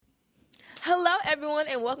everyone,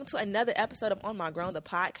 and welcome to another episode of On My Grown, the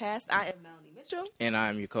podcast. I am Melanie Mitchell. And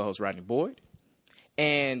I'm your co-host, Rodney Boyd.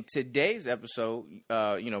 And today's episode,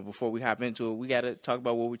 before we hop into it, we got to talk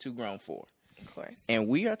about what we're too grown for. Of course. And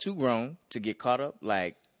we are too grown to get caught up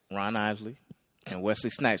like Ron Isley and Wesley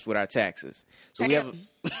Snipes with our taxes. So we have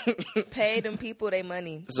pay them people their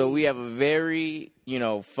money. So we have a very,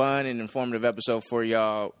 fun and informative episode for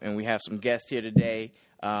y'all, and we have some guests here today.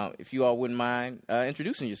 If you all wouldn't mind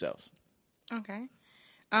introducing yourselves. Okay.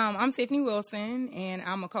 I'm Tiffany Wilson, and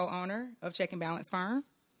I'm a co-owner of Check and Balance Firm.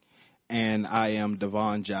 And I am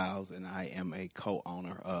Devon Giles, and I am a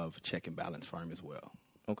co-owner of Check and Balance Firm as well.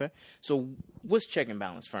 Okay. So what's Check and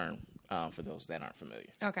Balance Firm for those that aren't familiar?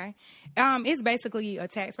 Okay. It's basically a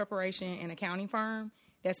tax preparation and accounting firm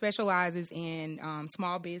that specializes in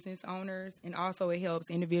small business owners, and also it helps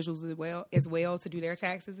individuals as well to do their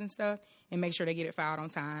taxes and stuff and make sure they get it filed on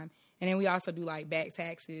time. And then we also do like back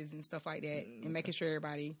taxes and stuff like that, and making sure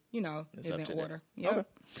everybody, is in order. Yep. Okay.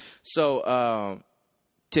 So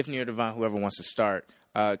Tiffany or Devon, whoever wants to start,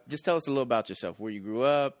 just tell us a little about yourself, where you grew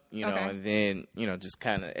up, Okay. and then, just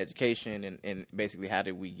kind of education and basically how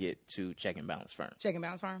did we get to Check and Balance Firm? Check and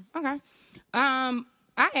Balance Firm. Okay.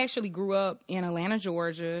 I actually grew up in Atlanta,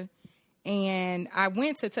 Georgia, and I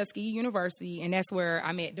went to Tuskegee University, and that's where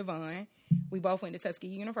I met Devon. We both went to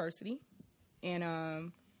Tuskegee University,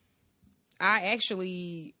 and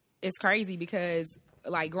it's crazy because,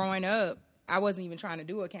 like, growing up, I wasn't even trying to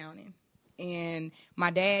do accounting. And my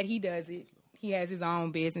dad, he does it. He has his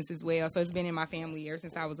own business as well. So it's been in my family ever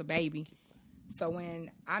since I was a baby. So when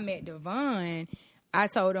I met Devon, I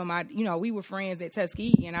told him, we were friends at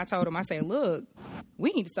Tuskegee. And I told him, I said, look,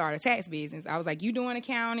 we need to start a tax business. I was like, you doing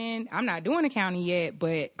accounting? I'm not doing accounting yet,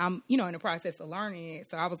 but I'm, in the process of learning it.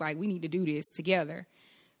 So I was like, we need to do this together.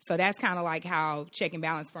 So that's kind of like how Check and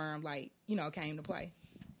Balance Firm, came to play.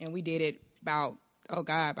 And we did it about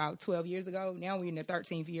 12 years ago. Now we're in the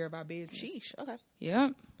 13th year of our business. Sheesh. Okay. Yeah.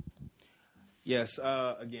 Yes.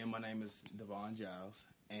 Again, my name is Devon Giles,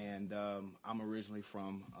 and I'm originally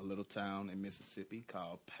from a little town in Mississippi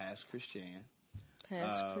called Pass Christian.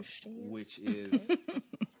 Pass Christian. Which is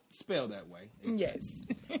spelled that way. Yes.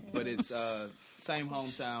 But it's same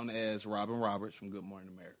hometown as Robin Roberts from Good Morning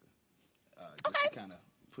America. Just to kind of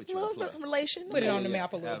put you in play. Relation. Put it on the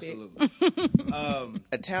map a little absolutely. bit.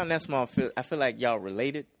 A town that small, I feel like y'all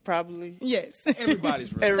related, probably. Yes.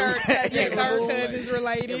 Everybody's related. Third cousin's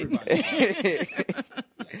related. Everybody.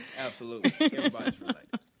 Yeah, absolutely. Everybody's related.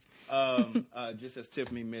 Just as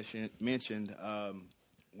Tiffany mentioned,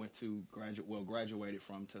 graduated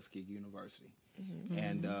from Tuskegee University,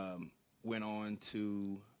 and went on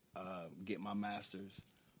to get my master's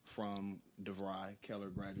from DeVry Keller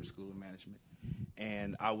Graduate School of Management,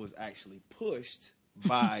 and I was actually pushed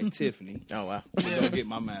by Tiffany. Oh wow! To go get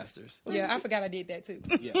my master's. Yeah, I forgot I did that too.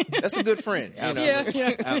 Yeah, that's a good friend. Yeah.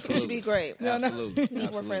 Absolutely. You should be great. Absolutely.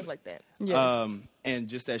 We're friends like that. Yeah. And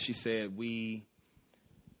just as she said, we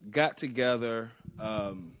got together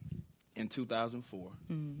in 2004.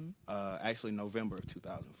 Actually, November of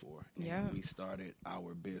 2004. And yeah. we started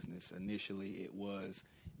our business. Initially, it was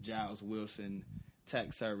Giles Wilson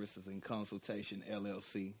Tax Services and Consultation,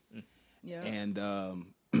 LLC. Yeah. And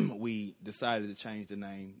we decided to change the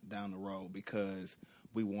name down the road because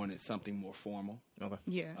we wanted something more formal. Okay.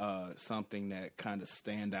 Yeah. Something that kind of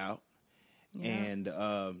stand out. Yeah. And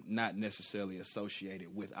not necessarily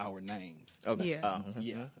associated with our names. Okay. Yeah.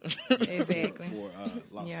 Yeah. Exactly. For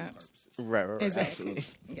lawsuit Yeah. purposes. Right. Exactly.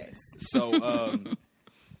 Yes. So,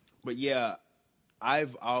 but yeah,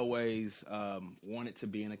 I've always wanted to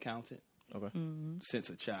be an accountant. Okay. Since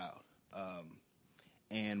a child.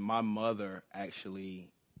 And my mother actually,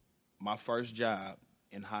 my first job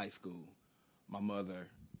in high school, my mother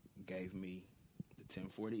gave me the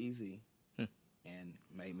 1040 EZ and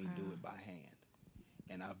made me do it by hand.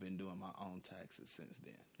 And I've been doing my own taxes since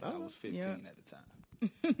then. I was 15 at the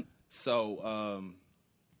time. So,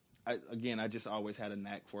 I just always had a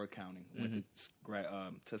knack for accounting. Went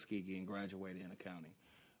to Tuskegee and graduated in accounting.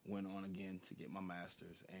 Went on again to get my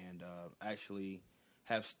master's, and actually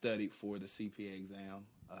have studied for the CPA exam.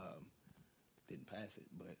 Didn't pass it,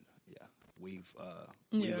 but yeah, we've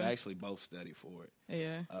actually both studied for it.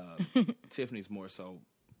 Yeah. Tiffany's more so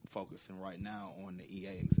focusing right now on the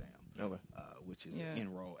EA exam, Okay. Which is an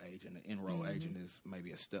enroll agent. An enroll agent is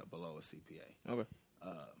maybe a step below a CPA. Okay.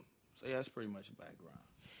 So yeah, that's pretty much the background.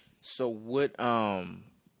 So what? I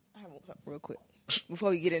have one real quick before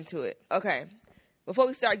we get into it. Okay. Before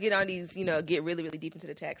we start getting on these, get really, really deep into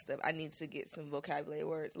the tax stuff, I need to get some vocabulary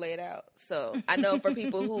words laid out. So I know for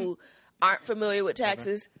people who aren't familiar with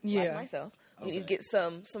taxes, like myself, You need to get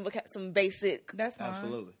some basic, That's fine.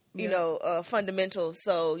 Absolutely. fundamentals.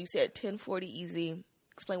 So you said 1040 Easy.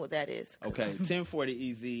 Explain what that is. Okay, 1040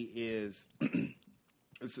 Easy is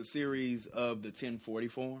it's a series of the 1040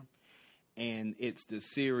 form, and it's the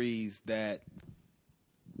series that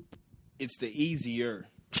it's the easier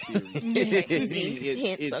series. Easy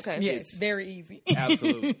hints. Okay. Yes, very easy.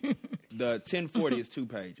 Absolutely. The 1040 is 2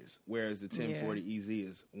 pages, whereas the 1040 Easy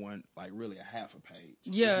is one, like really a half a page.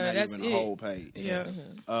 Yeah, it's not that's even it. a whole page. Yeah.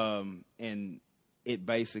 And it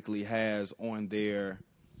basically has on there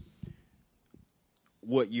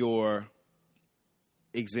what your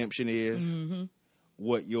exemption is,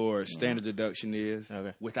 what your standard deduction is,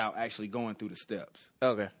 Okay. without actually going through the steps.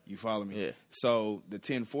 Okay. You follow me? Yeah. So the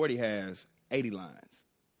 1040 has 80 lines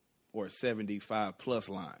or 75 plus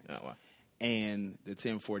lines. Oh, wow. And the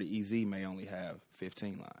 1040 Easy may only have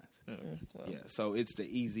 15 lines. Yeah, so it's the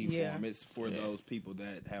easy Yeah. form. It's for those people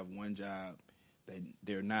that have one job.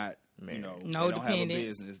 They're not, No they don't have a dependents.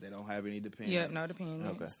 business. They don't have any dependents. Yep, no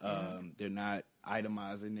dependents. Okay. They're not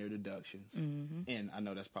itemizing their deductions. And I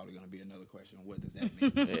know that's probably going to be another question. What does that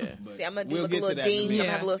mean? Yeah. But See, I'm gonna do we'll like a get to little that ding. in a I'm minute.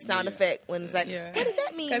 gonna have a little sound effect when it's like, Yeah. what does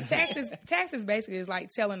that mean? Because taxes basically is like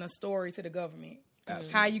telling a story to the government.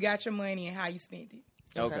 Absolutely. How you got your money and how you spent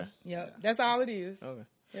it. Okay. Yep, that's all it is. Okay.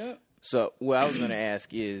 Yep. So what I was going to ask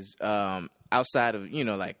is, outside of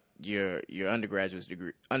like your undergraduate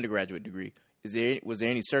degree, was there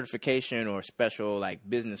any certification or special like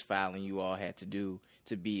business filing you all had to do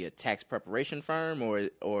to be a tax preparation firm,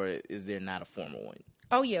 or is there not a formal one?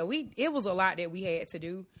 Oh yeah, it was a lot that we had to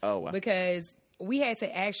do. Oh, wow. Because we had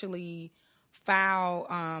to actually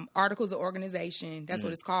file articles of organization. That's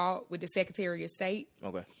what it's called with the Secretary of State.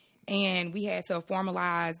 Okay. And we had to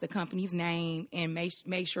formalize the company's name and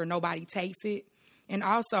make sure nobody takes it, and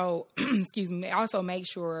also, also make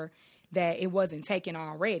sure that it wasn't taken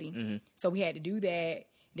already. So we had to do that.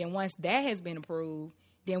 Then once that has been approved,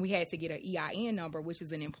 then we had to get an EIN number, which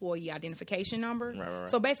is an employee identification number. Right.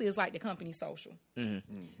 So basically, it's like the company social.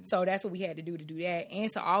 So that's what we had to do that,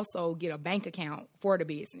 and to also get a bank account for the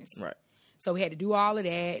business. Right. So we had to do all of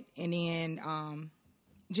that, and then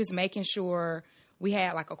just making sure we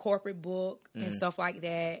had like a corporate book and stuff like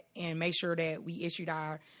that, and make sure that we issued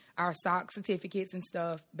our stock certificates and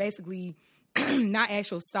stuff. Basically, not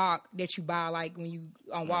actual stock that you buy like when you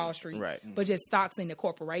on Wall Street, Right. but just stocks in the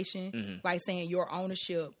corporation, like saying your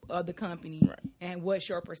ownership of the company and what's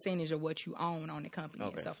your percentage of what you own on the company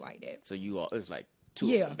and stuff like that. So you all, it's like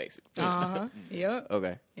two of them basically. Yeah.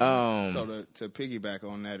 Okay. So to piggyback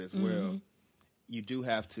on that as well, you do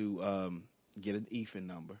have to get an EFIN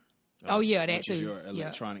number. Oh yeah, that which too. is your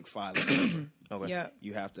electronic filing number. Okay. Yeah.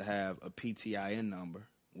 You have to have a PTIN number,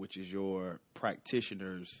 which is your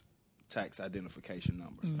practitioner's tax identification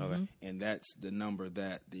number. Okay. And that's the number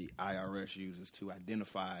that the IRS uses to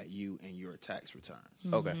identify you and your tax returns.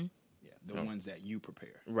 Okay. Yeah, the ones that you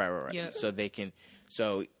prepare. Right. Yeah. So they can.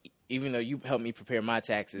 So even though you help me prepare my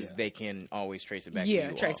taxes, they can always trace it back. to Yeah,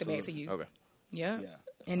 you trace also. it back to you. Okay. Yeah. Yeah.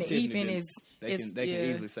 And the Tiffany EFIN been- is They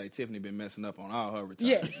can easily say Tiffany been messing up on all her returns.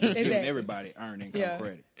 Yeah, Just giving exactly. everybody earned income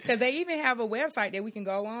credit. Because they even have a website that we can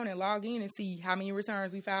go on and log in and see how many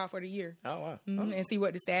returns we filed for the year. Oh wow. And see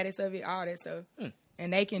what the status of it, all that stuff.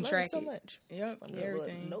 And they can Learn track so it. much. Yep, I'm gonna look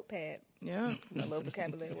everything. notepad. Yeah. I love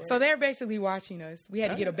vocabulary. So they're basically watching us. We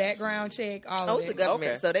had to get a background check, all Oh, of it's the that.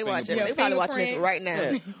 government, Okay. so they watch it. Yeah, They probably watching this fingerprints. right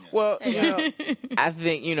now. Yeah. Well, I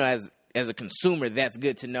think as a consumer, that's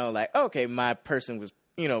good to know. Like, okay, my person was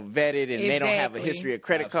vetted, and they don't have a Exactly. history of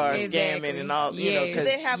credit card Exactly. scamming and all. Yes. Do Because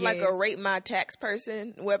they have like Yes. a Rate My Tax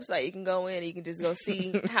Person website? You can go in and you can just go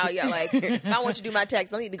see how y'all like. If I want you to do my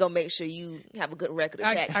tax, I need to go make sure you have a good record of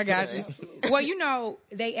tax. I got you. Well,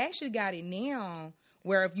 they actually got it now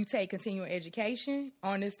where if you take continuing education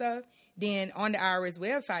on this stuff, then on the IRS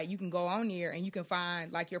website, you can go on there and you can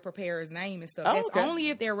find like your preparer's name and stuff. Oh, That's okay. only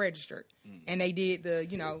if they're registered. And they did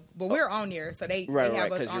but we're on there. So they Right,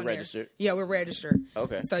 have us 'cause you're on there. registered. Yeah, we're registered.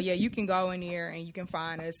 Okay. So yeah, you can go in there and you can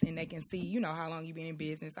find us and they can see, how long you've been in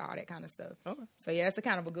business, all that kind of stuff. Okay. So yeah, it's a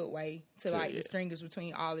kind of a good way to So, like yeah. distinguish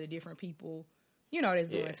between all of the different people, that's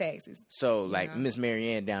doing Yeah. taxes. So, like Yeah. Miss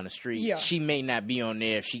Marianne down the street, Yeah. she may not be on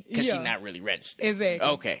there because Yeah. she's not really registered. Exactly.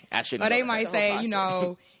 Okay, I shouldn't. Or they go might there.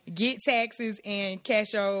 say, get taxes and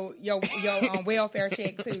cash your welfare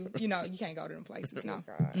check too. You can't go to them places. No.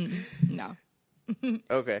 No.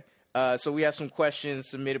 Okay. So we have some questions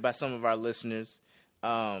submitted by some of our listeners.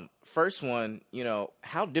 First one,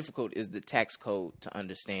 how difficult is the tax code to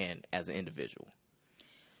understand as an individual?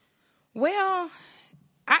 Well,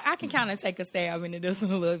 I can kind of take a stab into this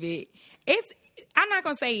one a little bit. I'm not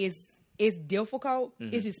gonna say it's difficult.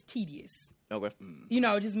 It's just tedious. Okay.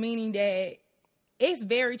 Just meaning that it's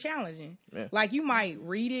very challenging. Yeah. Like, you might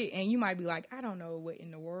read it and you might be like, I don't know what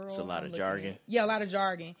in the world. It's a lot I'm of looking jargon. at. Yeah, a lot of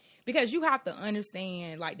jargon. Because you have to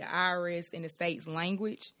understand, like, the IRS and the state's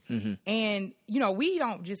language. Mm-hmm. And, you know, we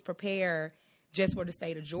don't just prepare just for the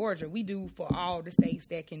state of Georgia. We do for all the states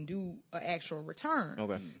that can do an actual return.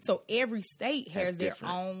 Okay. So every state has That's their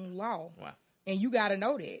different. own law. Wow. And you got to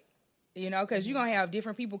know that, you know, because you're going to have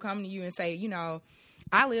different people coming to you and say, you know,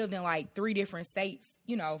 I lived in like 3 different states,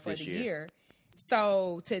 you know, for This the year. year.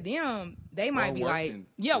 So to them, they might be worked like, in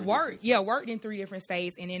yeah, 3 worked different in 3 different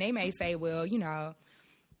states. And then they may say, well, you know,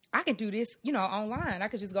 I can do this, you know, online. I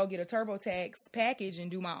could just go get a TurboTax package and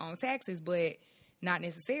do my own taxes, but not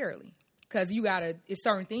necessarily. Because it's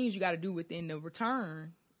certain things you got to do within the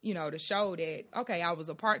return, you know, to show that, okay, I was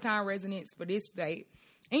a part-time resident for this state,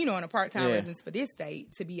 and, you know, and a part-time Yeah. resident for this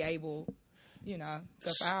state to be able, you know,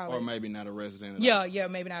 to file Or it. maybe not a resident. At all. Yeah,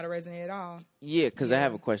 maybe not a resident at all. Yeah, because I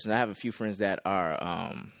have a question. I have a few friends that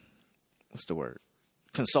are, what's the word?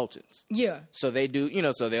 Consultants. Yeah. So they do, you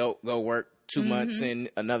know, so they'll go work 2 months in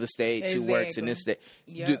another state, 2 works in this state.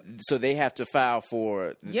 Yep. So they have to file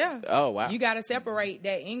for. Yeah. Oh, wow. You got to separate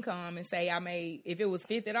that income and say, I made, if it was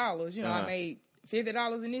 $50, you know, I made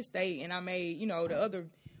 $50 in this state and I made, you know, the other,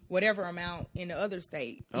 whatever amount in the other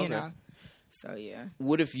state, you Okay. know. So, yeah.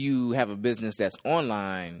 What if you have a business that's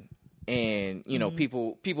online and, you know,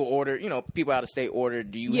 people order, you know, people out of state order?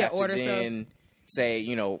 Do you Yeah, have to order then say,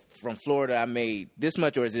 you know, from Florida I made this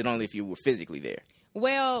much, or is it only if you were physically there?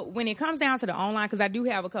 Well, when it comes down to the online, because I do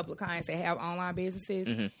have a couple of clients that have online businesses,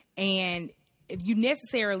 and if you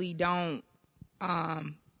necessarily don't,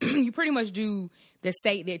 you pretty much do the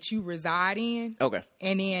state that you reside in. Okay.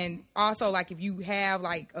 And then also, like, if you have,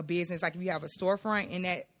 like, a business, like if you have a storefront in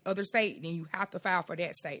that other state, then you have to file for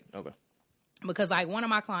that state. Okay. Because, like, one of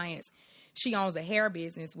my clients, she owns a hair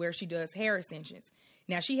business where she does hair extensions.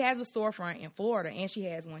 Now, she has a storefront in Florida, and she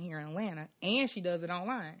has one here in Atlanta, and she does it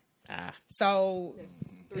online. Ah. So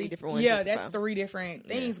 3 different ones. yeah, to that's file. 3 different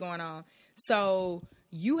things going on. So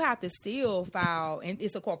you have to still file, and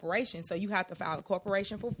it's a corporation, so you have to file a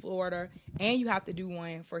corporation for Florida, and you have to do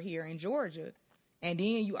one for here in Georgia. And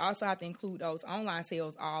then you also have to include those online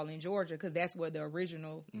sales all in Georgia, because that's where the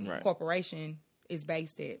original Right. corporation is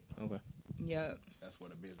based at. Okay. Yeah. That's where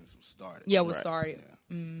the business was started. Yeah, was Right. started.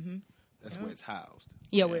 Yeah. That's where it's housed.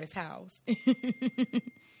 Yeah, where it's housed.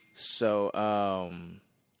 So,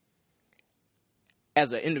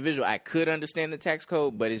 as an individual, I could understand the tax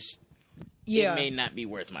code, but it may not be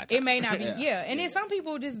worth my time. It may not be, Yeah. yeah. And then some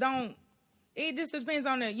people just don't. It just depends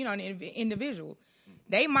on the, you know, the individual.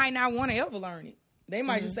 They might not want to ever learn it. They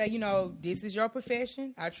might just say, you know, this is your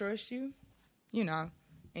profession. I trust you, you know,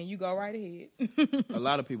 and you go right ahead. A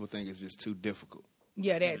lot of people think it's just too difficult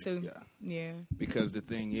Yeah, that too. Yeah. Yeah. because the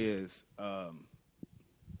thing is,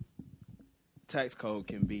 tax code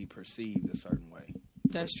can be perceived a certain way.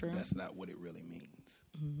 That's true. That's not what it really means.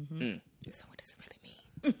 So what does it really mean?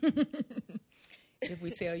 If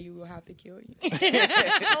we tell you, we'll have to kill you.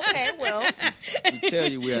 Okay, well, We tell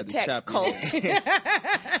you we have to tax chop you cult. down.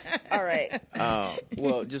 All right.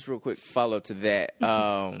 Well, just real quick follow up to that.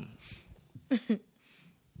 Man,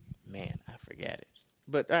 I forgot it.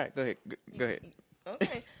 But all right, go ahead. Go ahead.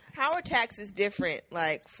 Okay. How are taxes different,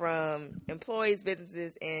 like, from employees,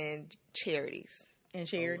 businesses, and charities? And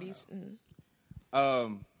charities.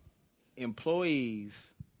 Employees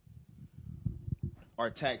are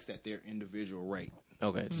taxed at their individual rate.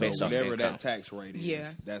 Okay, So based off whatever their that tax rate is,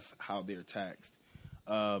 Yeah. that's how they're taxed.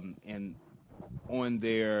 And on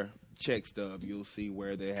their check stub, you'll see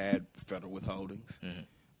where they had federal withholdings,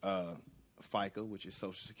 FICA, which is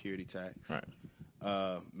Social Security tax, Right.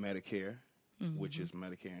 Medicare, which is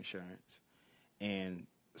Medicare insurance, and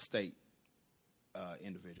state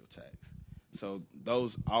individual tax. So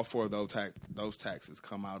all 4 of those taxes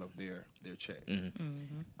come out of their check.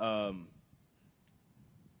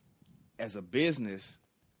 As a business,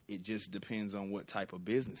 it just depends on what type of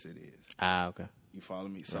business it is. Ah, okay. You follow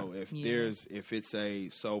me? So if Yeah. if it's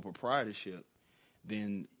a sole proprietorship,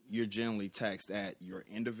 then you're generally taxed at your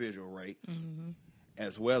individual rate,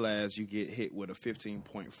 as well as you get hit with a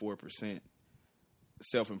 15.4%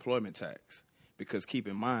 self-employment tax. Because keep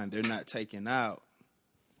in mind, they're not taking out,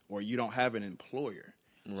 or you don't have an employer,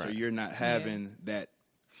 so Right. you're not having that.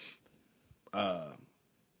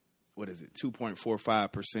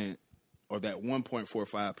 2.45%, or that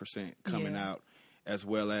 1.45% coming Yeah. out, as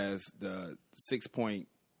well as the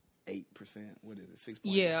 6.8%. What is it? 6.85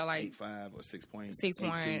 Yeah, like or 6.82.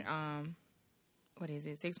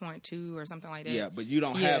 6.2 or something like that. Yeah, but you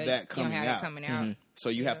don't Yeah, have that coming you don't have out. It coming out. So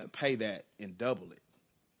you have to pay that and double it,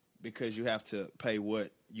 because you have to pay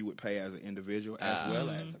what you would pay as an individual as well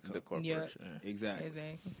as a couple. the corporation. Yeah. Exactly.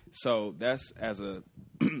 Exactly. So that's as a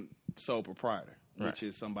sole proprietor, Right. which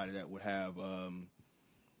is somebody that would have,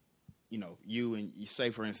 you and you say,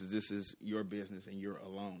 for instance, this is your business and you're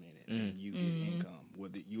alone in it and you get income. Well,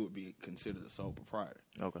 you would be considered a sole proprietor.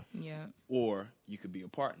 Okay. Yeah. Or you could be a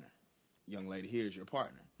partner. Young lady, here's your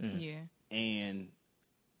partner. Yeah. And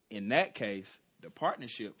in that case, the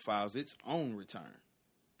partnership files its own return,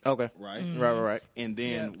 Okay. right? Right. And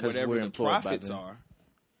then Yeah. 'Cause whatever we're the employed by profits them.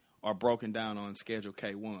 are broken down on Schedule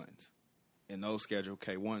K1s. And those Schedule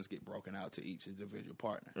K1s get broken out to each individual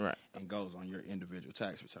partner. Right. And goes on your individual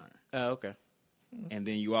tax return. Okay. And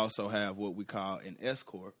then you also have what we call an S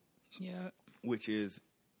Corp, Yeah. which is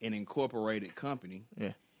an incorporated company.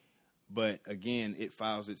 Yeah. But again, it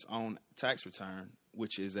files its own tax return,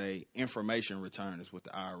 which is a information return, is what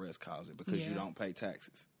the IRS calls it, because you Yeah. don't pay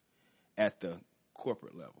taxes at the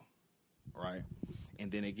corporate level, right?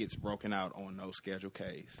 And then it gets broken out on those Schedule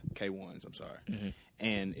K1s, I'm sorry.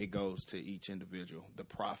 And it goes to each individual. The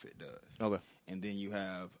profit does. Okay. And then you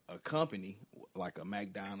have a company like a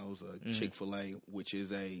McDonald's, a Chick-fil-A, which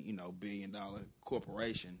is a, billion-dollar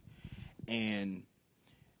corporation. And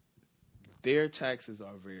their taxes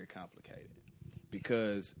are very complicated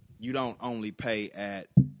because you don't only pay at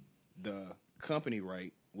the company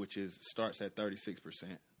rate, which starts at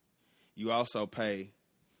 36%. You also pay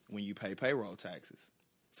when you pay payroll taxes.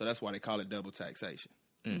 So that's why they call it double taxation.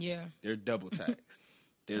 Yeah. They're double taxed.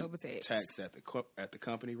 They're Double taxed. taxed at the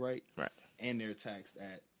company rate, Right. and they're taxed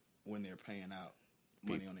at when they're paying out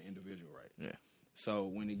money on the individual rate. Yeah. So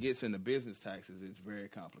when it gets into business taxes, it's very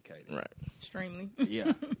complicated. Right. Extremely.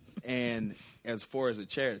 Yeah. And as far as a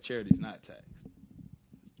charity's not taxed.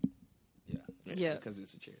 Yeah. Yeah. Because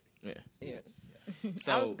it's a charity. Yeah. Yeah.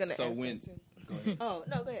 So, I was gonna so ask when that too. go ahead. Oh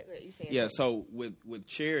no, go ahead. You saying Yeah, something. so with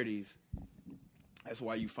charities, that's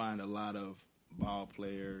why you find a lot of ball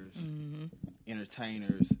players,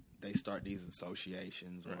 entertainers, they start these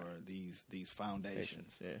associations or these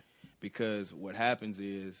foundations. Yeah. Because what happens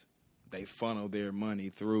is they funnel their money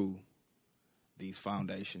through these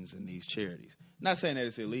foundations and these charities. Not saying that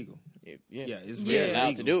it's illegal. Yeah. Yeah, it's Yeah. very Allowed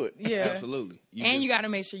legal. to do it. Yeah. Absolutely. You got to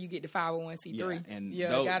make sure you get the 501c3. Yeah, and yeah,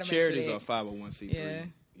 those gotta charities make are sure 501c3, Yeah.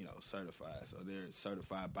 certified. So they're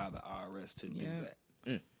certified by the IRS to do Yeah.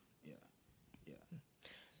 that. Yeah.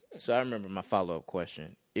 So I remember my follow-up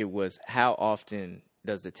question. It was, how often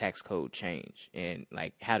does the tax code change? And,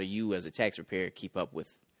 like, how do you as a tax preparer keep up with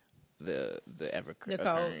the ever The code.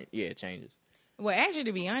 occurring changes? Well, actually,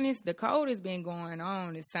 to be honest, the code has been going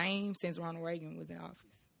on the same since Ronald Reagan was in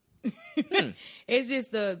office. It's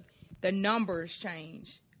just the numbers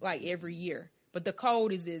change like every year, but the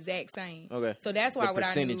code is the exact same. Okay. So that's why the what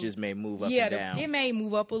percentages I do, may move up yeah, and down. it may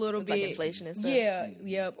move up a little It's bit. like inflation and stuff. Yeah,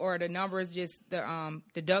 yep. Or the numbers, just the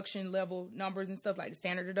deduction level numbers and stuff, like the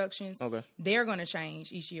standard deductions. Okay. They're going to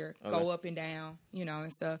change each year, go up and down,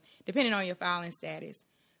 and stuff, depending on your filing status.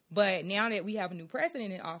 But now that we have a new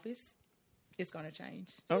president in office, it's going to change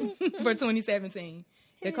for 2017.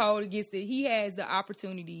 The code he has the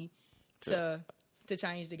opportunity to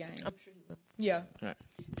change the game. Yeah. Right.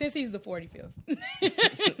 Since he's the 45th.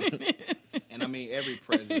 And I mean, every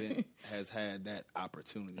president has had that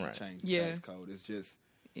opportunity to change the Yeah. tax code. It's just,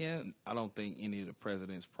 Yeah. I don't think any of the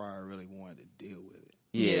presidents prior really wanted to deal with it.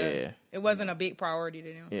 Yeah. It wasn't a big priority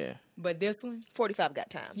to them. Yeah. But this one, 45 got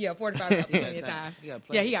time. yeah, 45 got plenty of time. time. He got Yeah,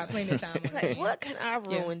 plenty he of got plenty of time. on Like, it. what can I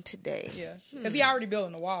ruin today? Yeah. Because he already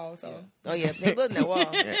building the wall, so. Oh yeah, they're building that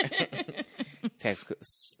wall. Tax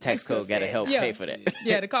code got to help Yeah. pay for that.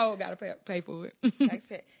 Yeah, the code got to pay for it.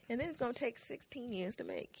 Taxpayer. And then it's gonna take 16 years to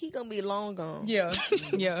make. He gonna be long gone. Yeah,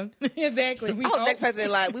 yeah, exactly. We I hope hope. next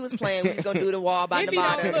president like we was playing. We was gonna do the wall by if the he don't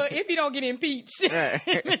bottom. look, if he don't get impeached,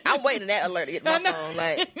 I'm waiting that alert to get my I know. phone.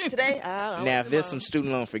 Like today, I Now, if there's some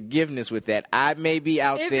student loan forgiveness with that, I may be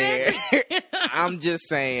out there. I'm just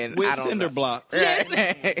saying, With I don't cinder know. blocks. I'll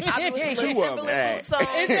be with some Two of them. Timberland boots on,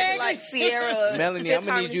 Exactly. like Sierra. Melanie, I'm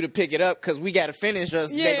gonna need you to pick it up because we got to finish us.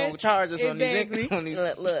 They Yes, gonna charge us exactly. on these.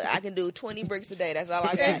 Look, I can do 20 bricks a day. That's all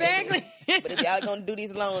I got. Exactly. But if y'all gonna do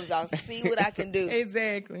these loans, I'll see what I can do.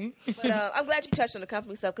 exactly. But I'm glad you touched on the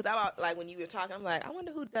company stuff because I like when you were talking, I'm like, I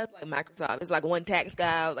wonder who does like Microsoft. It's like one tax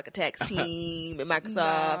guy, like a tax team at Microsoft,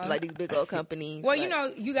 Nah. like these big old companies. Well,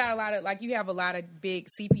 like, you got a lot of you have a lot of big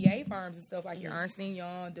CPA firms and stuff like your Ernst &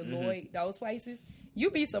 Young, Deloitte, those places.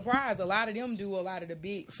 You'd be surprised. A lot of them do a lot of the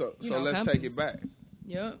big. So you know, let's companies. take it back.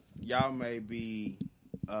 Yep. Y'all may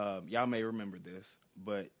remember this,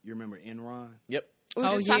 but you remember Enron? Yep. we were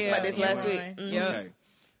just talking about this last week. Enron. Mhm. Yep. Okay.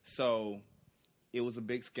 So it was a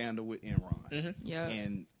big scandal with Enron. Yep.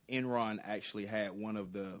 And Enron actually had one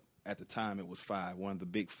of the at the time it was 5, one of the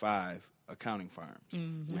big 5 accounting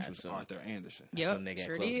firms, which was So- Arthur Anderson. Yep, So they got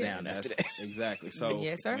sure closed did. down after That's- that. exactly. So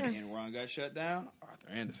Yes, sir. when Enron got shut down, Arthur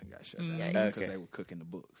Anderson got shut down Mhm. because Okay. they were cooking the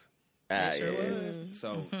books. Ah, sure yeah. was.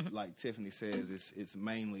 So, like Tiffany says, it's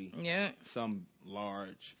mainly Yeah. some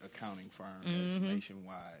large accounting firm Mm-hmm. that's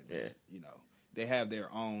nationwide. Yeah. That, they have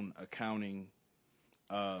their own accounting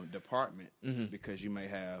department because you may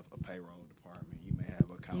have a payroll department, you may have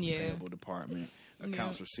a accounts Yeah. payable department,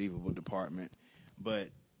 accounts receivable department, but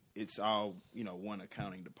it's all one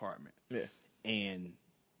accounting department. Yeah. And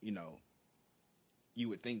you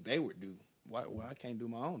would think they would do. Why I can't do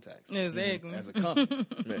my own taxes Exactly. as a company?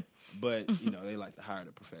 Yeah. But they like to hire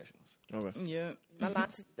the professionals. Okay. Yeah. My mom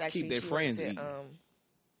actually their she friends works at, eating.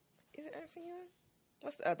 is it Ernst & Young?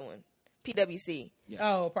 What's the other one? PwC.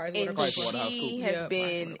 Oh, Price And Waterhouse. she Coopers. has Yeah,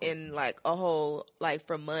 been in like a whole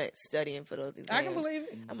for months studying for those exams. I can believe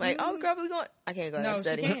it. I'm like, oh girl, we going? I can't go No,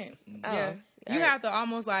 there she study. can't. Oh, Yeah. You alright. have to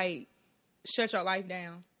almost like shut your life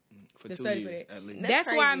down For to 2 study years for that. at least. That's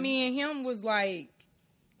That's why crazy. me and him was like,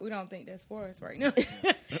 we don't think that's for us right now.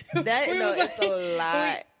 That We no, was it's a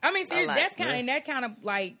lot. I mean, seriously, lot. that's kind of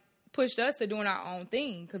like pushed us to doing our own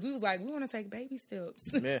thing because we was like, we want to take baby steps.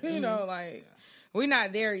 Yeah. Like we're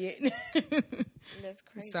not there yet. That's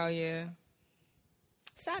crazy. So yeah,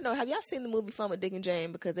 Side note: have y'all seen the movie Fun with Dick and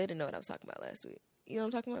Jane? Because they didn't know what I was talking about last week. You know what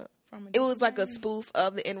I'm talking about? From a It was like a spoof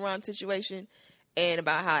of the Enron situation and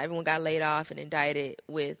about how everyone got laid off and indicted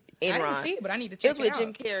with Enron. I didn't see it, but I need to It check was it, with out.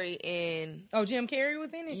 Jim Carrey and Oh, Jim Carrey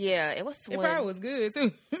was in it. yeah, it was It one. probably was good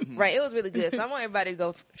too. Right, it was really good. So I want everybody to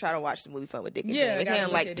go try to watch the movie Fun with Dick and Yeah, Jane. It gotta came in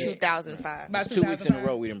look like at it. 2005. About 2 weeks in a 2005.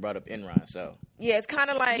 row we done brought up Enron. So Yeah, it's kind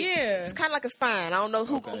of like Yeah. it's kind of like a spine. I don't know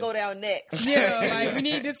who can go down next. Yeah, like we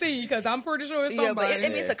need to see because I'm pretty sure it's Yeah, but somebody. I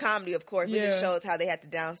mean, it's a comedy, of course. But it Yeah. shows how they had to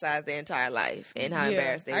downsize their entire life and how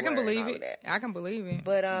embarrassed they were. I can believe and all it. of that. I can believe it.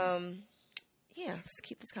 But yeah, let's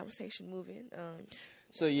keep this conversation moving.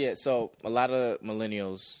 So yeah, so a lot of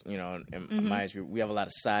millennials, in my age group, we have a lot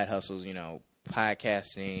of side hustles,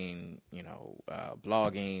 podcasting,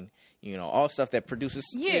 blogging, all stuff that produces,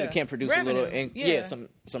 Yeah, can produce revenue. a little, Yeah.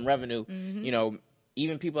 some revenue.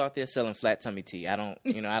 Even people out there selling flat tummy tea. I don't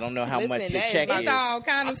know how Listen, much the that is check my is. It's all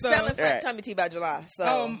kind I'm of stuff. selling flat Right. tummy tea by July. So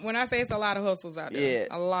Oh, when I say it's a lot of hustles out there, Yeah.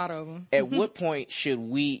 a lot of them. At what point should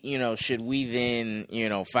we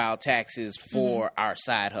then, file taxes for our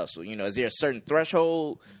side hustle? Is there a certain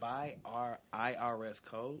threshold? By our IRS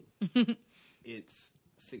code, it's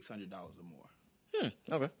 $600 or more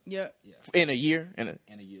Okay. Yeah, In a year? in a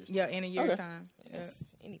year's time. yeah, in a year's Okay. time. Yeah. Yes,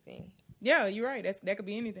 anything. Yeah, you're right. That could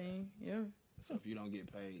be anything. Yeah. So if you don't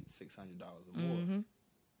get paid $600 or more, you don't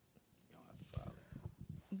have to file it.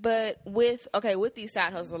 But with these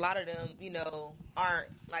side hustles, a lot of them, aren't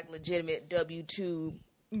like legitimate W-2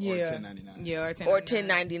 Yeah. 1099. Yeah, or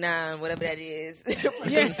 1099, whatever that is.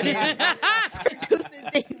 Yeah.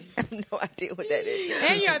 Producing things. I have no idea what that is.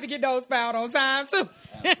 And you have to get those filed on time too.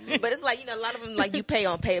 Absolutely. But it's like, a lot of them, like, you pay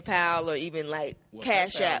on PayPal or even, like, Well,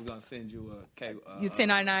 Cash PayPal App. is gonna send you Your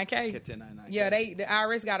 1099K. 1099. Yeah, the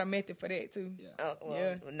IRS got a method for that too. Yeah. Oh, well,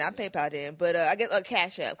 Yeah. not PayPal then, but I guess a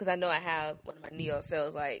Cash App, because I know I have one of my Neo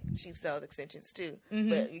sells, like, she sells extensions too.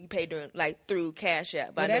 But you pay through Cash App.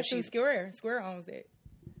 But But I know that's through she's, Square. Square owns that.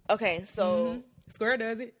 okay, so, Square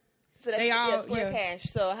does it. so that's They all- Square yeah. Cash.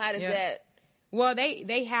 So how does Yeah. that, Well,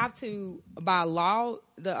 they have to, by law,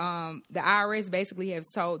 the IRS basically has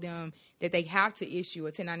told them that they have to issue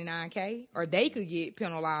a 1099K, or they could get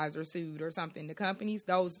penalized or sued or something. The companies,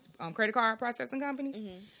 those credit card processing companies.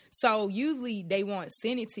 So usually they won't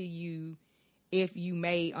send it to you if you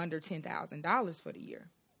made under $10,000 for the year.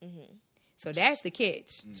 So that's the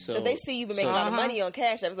catch. so they see you've been making a lot of money on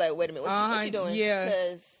Cash App. It's like, wait a minute, what you doing? yeah.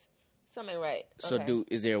 Because something ain't right. So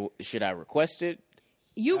Okay. should I request it?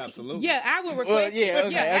 Absolutely. Yeah, I would Well, request yeah, it.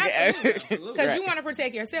 okay, Yeah, okay. absolutely. Because Right. you want to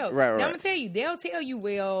protect yourself. Right, Now, right. I'm gonna tell you, they'll tell you,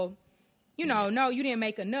 well, no, you didn't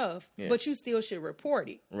make enough, Yeah. but you still should report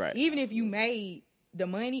it. Right. Even if you made the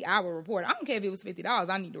money, I would report it. I don't care if it was $50.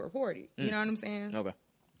 I need to report it. You know what I'm saying? Okay.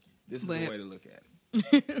 This is But- the way to look at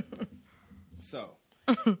it. So,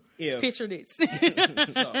 Picture this.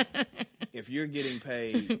 if you're getting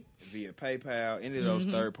paid via PayPal, any of those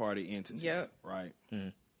third-party entities, Yep. right?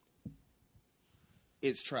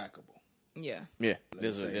 It's trackable. Yeah, Yeah.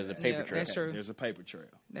 There's say a that. paper Yeah, trail. that's true. There's a paper trail.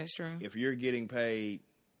 that's true. If you're getting paid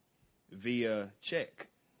via check,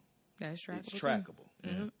 That's trackable. it's too.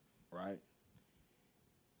 trackable, right?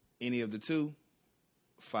 Any of the two,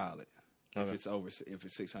 file it. Okay. If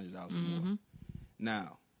it's $600 or more.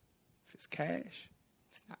 Now, if it's cash,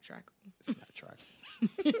 It's not trackable. it's not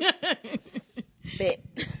trackable. Bet.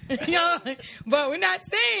 You know, but we're not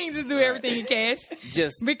saying just do everything in cash.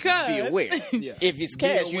 Just Because- be aware. Yeah. If it's Be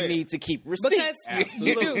cash, you aware. need to keep receipts. Because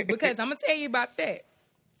you do. Because I'm gonna tell you about that.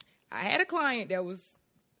 I had a client that was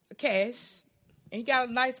cash, and he got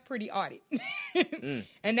a nice, pretty audit,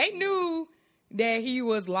 and they knew that he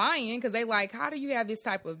was lying because they like, how do you have this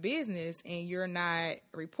type of business and you're not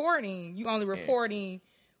reporting? You only reporting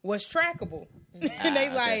what's trackable, and they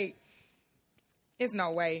okay. like, it's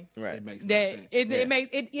no way Right. It makes no that sense. it makes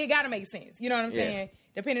it got to make sense. You know what I'm Yeah. saying?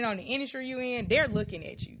 Depending on the industry you in, they're looking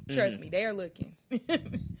at you. Trust me, they are looking.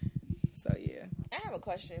 So yeah. I have a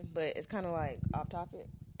question, but it's kind of like off topic.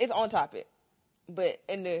 It's on topic, but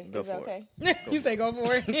in the Go is that for okay? You say go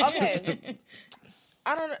for it. Okay.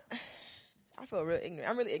 I don't know. I feel real ignorant.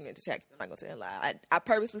 I'm really ignorant to tax. I'm not gonna say that lie. I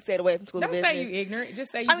purposely stayed away from school Don't of say business. you ignorant.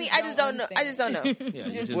 Just say you I mean, I just don't know. I just don't know. Yeah,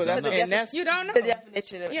 you just Well, don't that's, know. and that's You don't know. The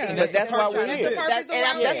definition of Yeah. ignorance. But that's why we're I'm here. trying to- That's the and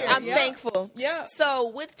purpose of why I'm we're here. thankful. Yeah. So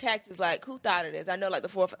with taxes, like who thought of this? I know like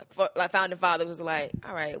the founding fathers was like,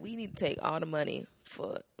 all right, we need to take all the money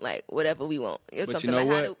for like whatever we want. It was But something you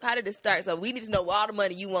know like what? how did it start? So we need to know all the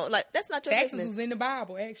money you want. Like that's not your Taxes business. was in the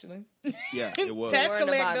Bible, actually. Yeah, it was. Tax We're in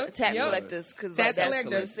the Bible. collector. Tax Yep. collectors, because Tax like, that's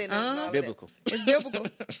collector. the sin Uh-huh. and all of biblical. It's biblical.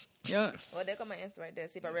 Yeah. that. Well, there go my answer right there.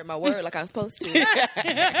 See if I read my word like I was supposed to.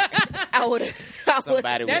 I would have.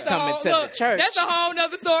 Somebody was That's a coming whole, to look, the church. That's a whole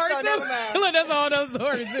nother story, So too. never mind. Look, that's a whole nother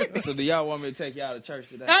story, too. So do y'all want me to take y'all to church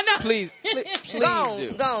today? I know. Please do. Go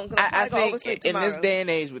on. 'Cause I'm I probably gonna think oversleep in this tomorrow. day and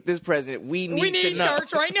age with this president, we need, We to need know.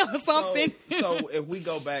 church right now or something. So if we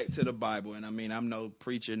go back to the Bible, and I mean, I'm no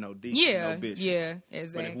preacher, no deacon, Yeah, no bishop. yeah, But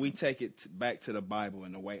exactly. if we take it back to the Bible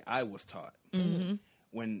and the way I was taught,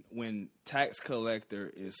 when tax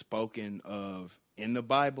collector is spoken of in the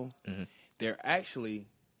Bible, they're actually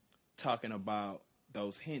talking about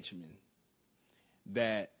those henchmen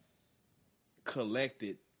that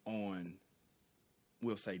collected on,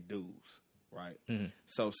 we'll say, dues, right?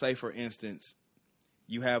 So say, for instance,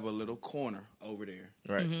 you have a little corner over there,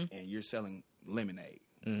 Right. and you're selling lemonade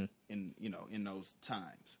in those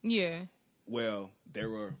times. Yeah. Well, there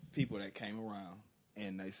were people that came around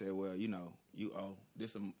and they said, well, you owe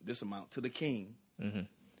this amount to the king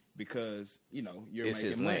because, you're It's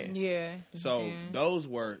his making money. land. Yeah. So yeah. those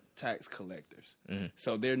were tax collectors.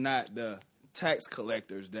 So they're not the tax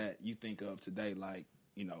collectors that you think of today, like,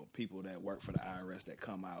 people that work for the IRS that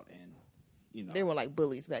come out and, They were like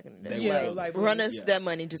bullies back in the day. They Yeah, were. like Run us bullies. Yeah. that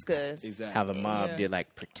money just because. exactly. How the mob Yeah. did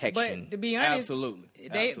like protection. But to be honest, Absolutely. they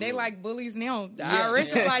Absolutely. like bullies now. The Yeah, IRS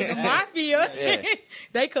yeah. is like the mafia. Yeah.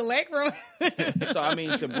 They collect from. So I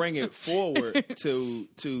mean, to bring it forward to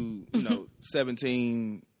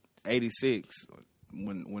 1786,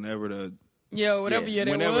 whenever the Yeah, whatever Yeah, year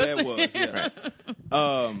that whenever was. that was,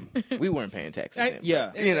 yeah. we weren't paying taxes. then.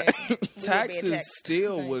 Yeah, taxes taxed.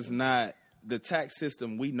 still was not the tax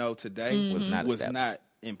system we know today Was not was established. not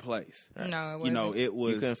in place. No, it You know, wasn't. it You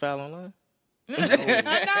was couldn't file online.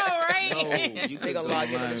 I know, right? no. You They could gonna go log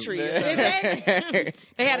into online. the tree. Exactly.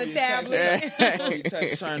 They had a Your tax tablet. return- your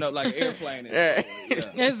tax turned up like an airplane. And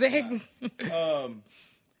yeah. Exactly.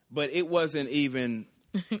 But it wasn't even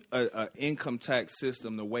a income tax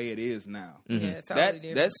system the way it is now. Yeah, totally That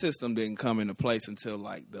different. system didn't come into place until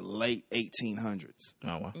like the late 1800s,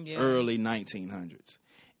 Oh wow. Yeah. early 1900s,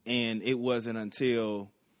 and it wasn't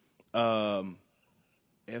until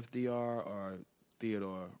FDR or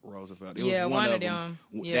Theodore Roosevelt, it Yeah, was one one of of them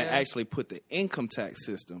them. that Yeah. actually put the income tax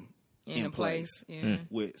system in in place. place. Yeah.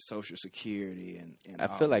 with Social Security and I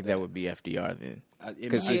all feel of like that would be FDR then. It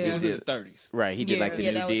 'cause was he in did- the 30s. Right. He did like the Yeah.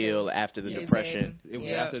 Yeah, that New was Deal after the Yeah, Depression. It was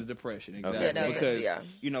Yeah. after the Depression, Okay. exactly. Yeah, that was- because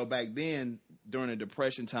yeah. back then during the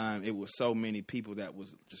Depression time, it was so many people that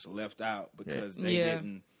was just left out because they Yeah.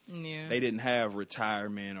 didn't Yeah. they didn't have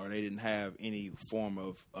retirement or they didn't have any form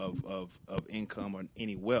of income or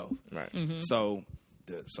any wealth. Right. So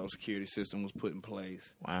the Social Security system was put in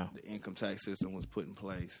place. Wow. The income tax system was put in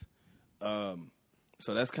place.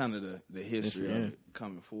 So that's kind of the history Yeah. of it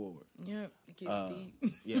coming forward. Yeah. It gets deep.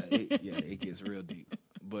 It gets real deep.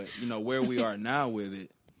 But where we are now with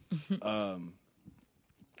it,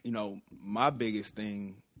 my biggest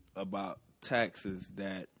thing about taxes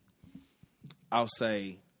that I'll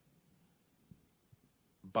say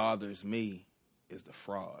bothers me is the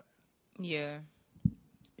fraud. Yeah.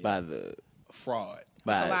 By the Fraud.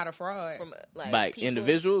 A lot of fraud. From like by people.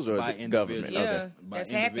 individuals or By the government. individuals. Yeah, Okay. By that's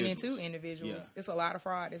happening individuals. to individuals. Yeah. It's a lot of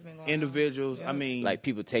fraud that's been going Individuals. Yeah. I mean, Like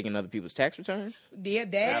people taking other people's tax returns. on. Yeah,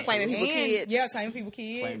 that Claiming people and- kids. Yeah, claiming people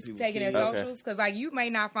kids, Claiming people taking kids. their Okay. socials. Because like you may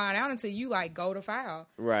not find out until you like go to file.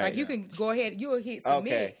 Right. Like you can go ahead, you'll hit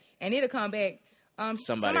submit, Okay. and it'll come back.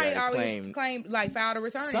 Somebody already already claimed like filed a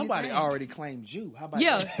return. somebody His name. already claimed you. How about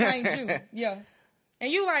Yeah, that? claimed you. Yeah.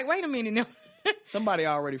 And you like, wait a minute, no. Somebody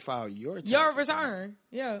already filed your tax Your return.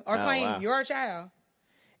 Yeah. Or claim wow. your child.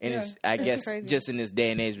 And Yeah. it's, I guess, crazy. just in this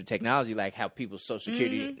day and age with technology, like how people's social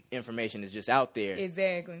security information is just out there.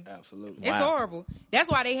 Exactly. Absolutely. It's Wow. horrible. That's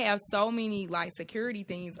why they have so many like security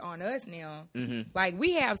things on us now. Like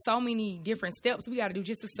we have so many different steps we got to do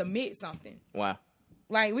just to submit something. Wow.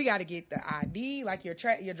 Like we got to get the ID, like your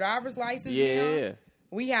driver's license. Yeah, now. yeah.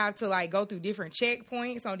 We have to like go through different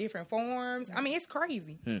checkpoints on different forms. I mean, it's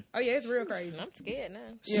crazy. Oh yeah, it's real crazy. I'm scared now.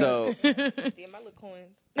 So, Still my little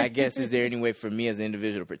coins. I guess, is there any way for me as an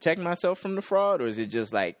individual to protect myself from the fraud, or is it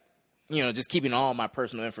just like, just keeping all my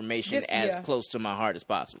personal information Just- as yeah. close to my heart as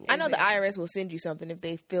possible? I know the IRS will send you something if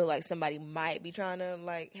they feel like somebody might be trying to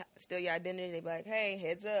like steal your identity. They be like, "Hey,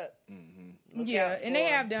 heads up." Look Yeah, out and they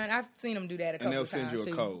for- have done. I've seen them do that a couple they'll of times send you a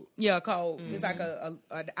too. code. Yeah, a code. It's like a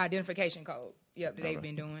identification code. Yep, that they've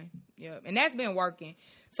been doing. Yep, and that's been working.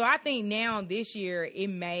 So I think now this year it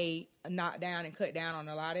may knock down and cut down on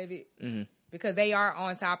a lot of it because they are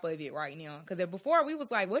on top of it right now. Because before we was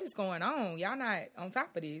like, "What is going on? Y'all not on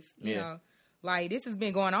top of this?" You know, like this has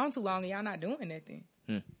been going on too long and y'all not doing nothing.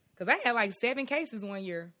 Because I had like 7 cases one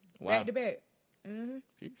year back to back.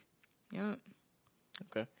 Yeah.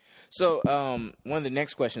 Okay. So, one of the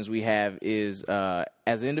next questions we have is,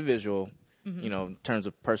 as an individual, in terms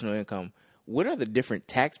of personal income, what are the different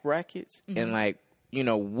tax brackets? And like,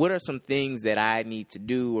 what are some things that I need to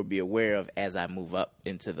do or be aware of as I move up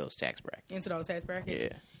into those tax brackets? Into those tax brackets?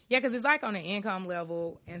 Yeah. Yeah, because it's like on the income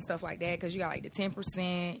level and stuff like that. Because you got like the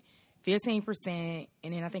 10%, 15%,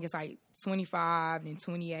 and then I think it's like 25, then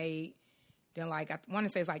 28. Then like I want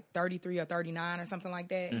to say it's like 33 or 39 or something like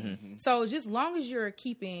that. So just long as you're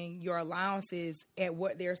keeping your allowances at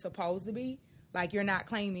what they're supposed to be, like you're not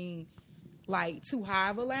claiming like too high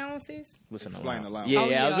of allowances. What's an Explain allowance? allowance. Yeah, Oh,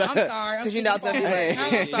 yeah. I was I'm about- sorry. Because you know they'll be like,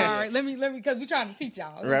 I'm sorry. Let me, because we're trying to teach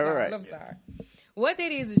y'all. Right. I'm sorry. What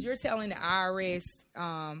that is you're telling the IRS,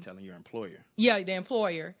 Telling your employer the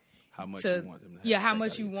employer, how much to you want them to have. how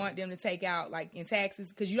much you want them to take out, like in taxes,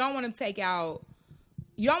 because you don't want them to take out.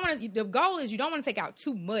 You don't want to. The goal is you don't want to take out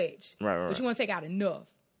too much, Right. but you want to take out enough.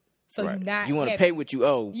 So Right. you're not. You want to having- pay what you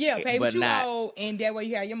owe. pay but what you not, owe, and that way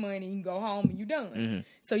you have your money. You can go home and you're done.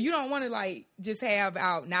 So you don't want to like just have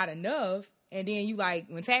out not enough, and then you like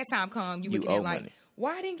when tax time comes, you looking owe at like, money.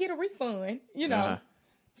 why I didn't get a refund? You know. Uh-huh.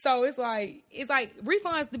 So it's like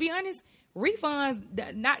refunds. To be honest, refunds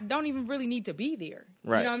don't even really need to be there.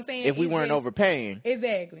 Right. You know what I'm saying? If we It's weren't just- overpaying.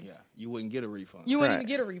 Exactly. Yeah, you wouldn't get a refund. You wouldn't Right. even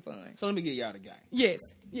get a refund. So let me get you out of the game. Yes.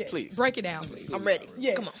 Please. Break it down, please. I'm ready.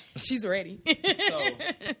 Yes. Come on. She's ready. So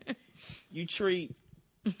you treat.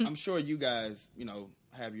 I'm sure you guys,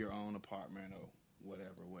 have your own apartment or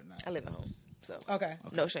whatnot. I live at home, so Okay.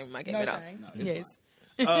 no shame in my game No at all. shame. No, it's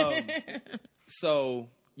Yes. So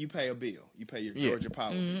you pay a bill. You pay your Georgia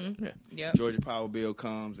Power bill. Yep. Georgia Power bill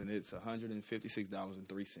comes and it's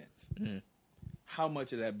 $156.03. How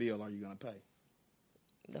much of that bill are you going to pay?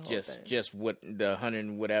 The whole thing. Just what the 100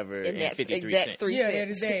 and whatever In and that 53 exact cents. 3 Yeah, cents. that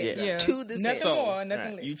is that. Yeah. Yeah. To the nothing cent. more, nothing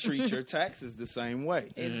right. less. You treat your taxes the same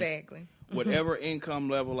way. Exactly. Whatever income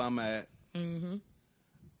level I'm at,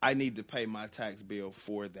 I need to pay my tax bill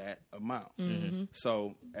for that amount.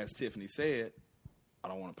 So, as Tiffany said, I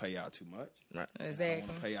don't want to pay out too much. Right. I don't Exactly.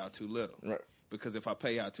 want to pay out too little. Right. Because if I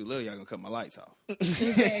pay out too little, y'all going to cut my lights off.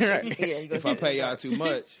 Exactly. Yeah, you go If I pay out too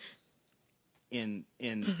much, in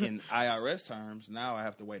IRS terms, now I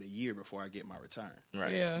have to wait a year before I get my return.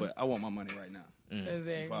 Right. Yeah. But I want my money right now.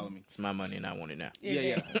 Exactly. You follow me? It's my money and I want it now.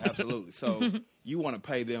 Yeah, absolutely. So you want to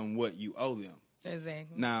pay them what you owe them.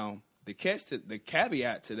 Exactly. Now, the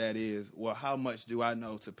caveat to that is, well, how much do I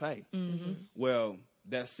know to pay? Well,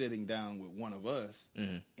 that's sitting down with one of us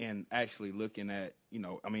and actually looking at,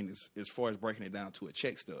 as far as breaking it down to a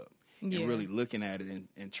check stub Yeah. and really looking at it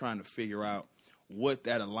and trying to figure out what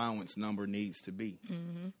that allowance number needs to be,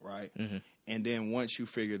 right? And then once you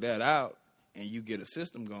figure that out and you get a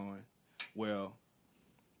system going, well,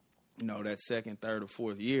 that second, third, or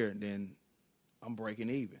fourth year, then I'm breaking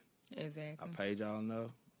even. I Exactly. paid y'all enough,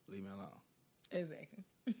 leave me alone. Exactly.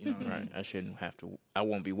 You know what I mean? Right. I shouldn't have to. I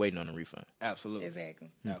won't be waiting on a refund. Absolutely.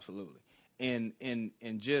 Exactly. Absolutely. And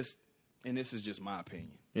this is just my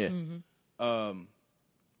opinion. Yeah.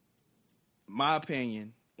 My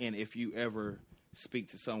opinion, and if you ever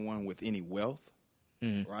speak to someone with any wealth,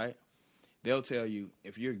 right, they'll tell you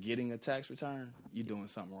if you're getting a tax return, you're doing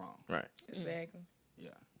something wrong. Right. Exactly. Yeah.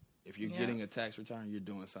 If you're Yeah. getting a tax return, you're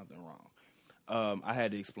doing something wrong. I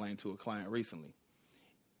had to explain to a client recently.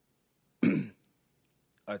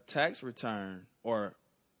 A tax return or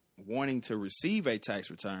wanting to receive a tax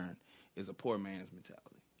return is a poor man's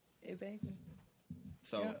mentality. Exactly.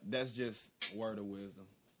 So that's just word of wisdom.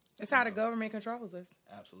 That's how the government controls us.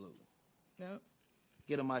 Absolutely. Yep.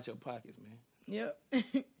 Get them out your pockets, man. Yep.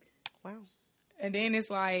 Wow. And then it's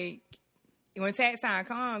like, when tax time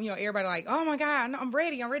comes, everybody like, oh my God, I'm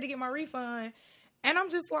ready to get my refund. And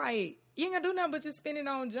I'm just like, you ain't gonna do nothing but just spend it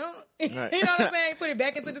on junk. Right. You know what I'm saying? Put it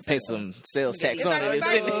back into the system. Pay some sales tax It's on like it. a It's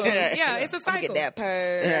cycle. sitting there. Yeah, it's a cycle. Get that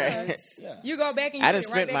purse. Right. Yeah. You go back and I you done get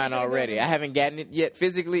it right spent back mine into the already. I government. haven't gotten it yet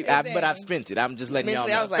physically, but I've Exactly. spent it. I'm just letting y'all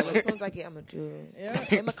Mentally, know. I was like, well, as soon as I get, I'm gonna do it. Yeah.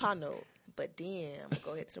 Pay my car note. But then I'm gonna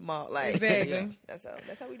go ahead to the mall. Like, Exactly. that's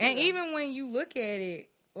how we do And it. even when you look at it,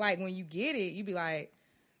 like when you get it, you be like,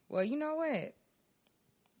 well, you know what?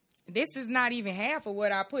 This is not even half of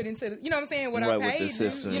what I put into the, you know what I'm saying? What Right, I with the paid them,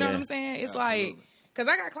 system, you know yeah. what I'm saying? It's Absolutely. like, because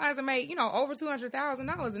I got clients that make, over $200,000.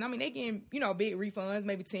 And I mean, they getting, big refunds,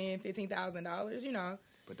 maybe $10,000, $15,000,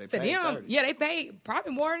 But they To paid them, 30. yeah, they paid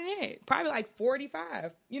probably more than that. Probably like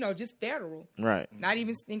 45, just federal. Right. Not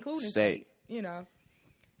even including State. state,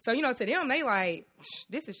 So, to them, they like,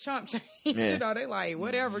 this is chump change. Yeah. They like,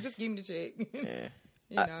 whatever, just give me the check.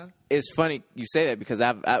 Yeah. It's funny you say that because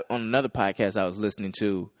I on another podcast I was listening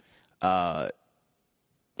to,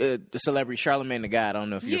 the celebrity Charlamagne the God. I don't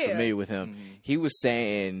know if you're Yeah. familiar with him. He was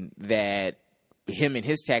saying that him and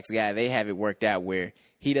his tax guy, they have it worked out where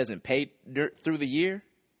he doesn't pay through the year.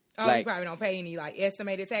 Oh, like- you probably don't pay any like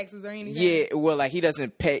estimated taxes or anything. Yeah, well, like he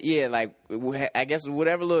doesn't pay. Yeah, like I guess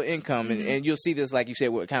whatever little income, Mm-hmm. and you'll see this, like you said,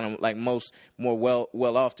 what kind of like most more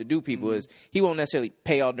well off to do people is he won't necessarily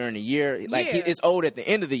pay all during the year. Like Yeah. it's owed at the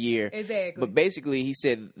end of the year. Exactly. But basically, he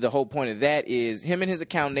said the whole point of that is him and his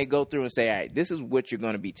accountant, they go through and say, all right, this is what you're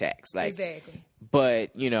going to be taxed. Like, Exactly.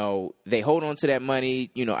 but they hold on to that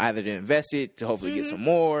money, either to invest it to hopefully get some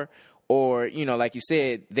more. Or, like you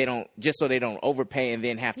said, they don't, just so they don't overpay and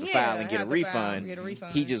then have to file and get a have to file refund. and get a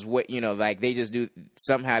refund. He just, like they just do,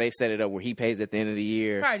 somehow they set it up where he pays at the end of the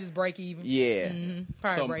year. Probably just break even. Yeah.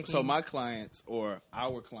 Probably break So even. my clients or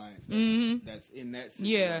our clients that's in that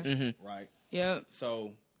situation, Yeah. right? Yep.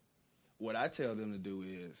 So what I tell them to do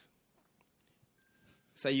is,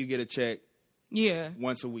 say you get a check Yeah.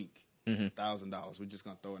 once a week, $1,000. We're just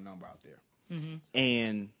gonna throw a number out there,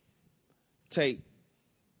 and take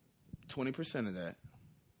 20% of that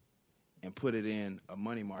and put it in a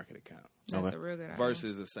money market account That's Okay. a real good idea.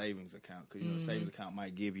 versus a savings account, because a savings account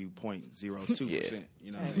might give you 0.02%.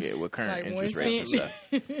 You know what I mean? Yeah, with current Like interest 1 rates and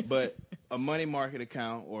cent. stuff. But a money market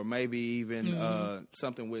account, or maybe even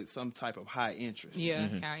something with some type of high interest. Yeah.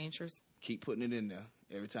 High interest. Keep putting it in there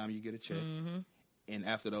every time you get a check. And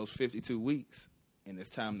after those 52 weeks, and it's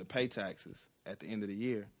time to pay taxes at the end of the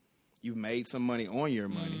year, you've made some money on your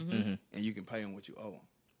money, and you can pay them what you owe them.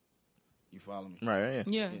 You follow me? Right, yeah.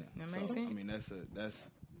 Yeah. Yeah. That makes So, sense. I mean,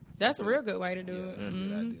 That's a real good way to do yeah, it. that's a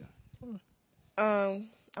good idea.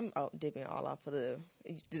 I'm dipping all off for the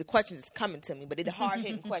questions is coming to me, but the hard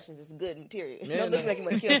hitting questions is good material. Yeah, Don't look like you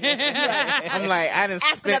want to kill me. I'm like, I didn't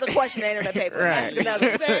Ask another question that ain't on the paper. Right. Ask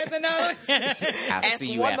another. There's another. I'll Ask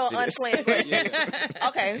see you one more after this. unplanned question.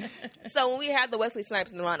 Okay, so when we had the Wesley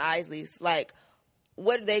Snipes and Ron Isleys, like,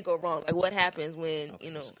 what did they go wrong? Like, what happens when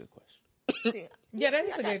That's a good question. Yeah, that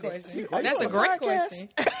is a good question. Are you That's on a a great podcast?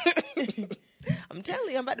 question. I'm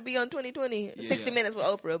telling you, I'm about to be on 2020, 60 Yeah. Minutes with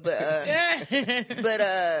Oprah, but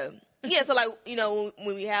yeah, so like,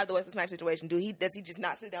 when we have the Wesley Snipes situation, does he just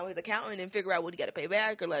not sit down with his accountant and figure out what he got to pay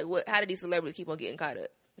back, or like what? How did these celebrities keep on getting caught up?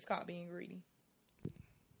 It's called being greedy.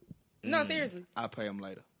 No, seriously. I'll pay them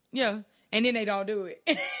later. Yeah. And then they don't do it.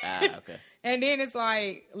 Okay. And then it's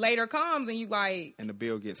like later comes and you like And the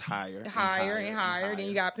bill gets higher. higher and higher. Then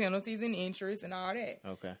you got penalties and interest and all that.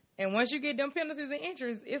 Okay. And once you get them penalties and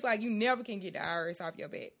interest, it's like you never can get the IRS off your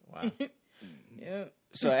back. Wow. Yeah.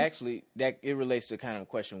 So actually, that it relates to kind of a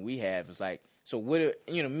question we have. It's like, so what?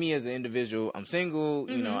 Me as an individual, I'm single.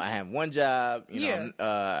 I have one job. Yeah.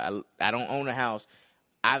 I don't own a house.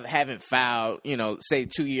 I haven't filed. Say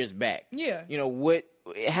 2 years back. Yeah. What?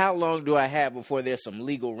 How long do I have before there's some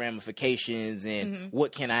legal ramifications, and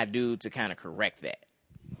what can I do to kind of correct that?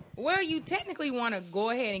 Well, you technically want to go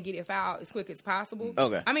ahead and get it filed as quick as possible.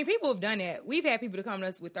 Okay. I mean, people have done that. We've had people to come to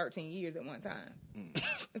us with 13 years at one time.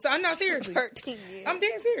 So I'm not seriously. 13 years. I'm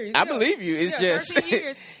dead serious. I believe you. It's just 13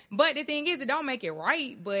 years. But the thing is, it don't make it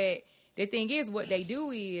right. But the thing is, what they do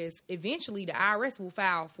is eventually the IRS will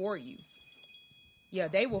file for you. Yeah,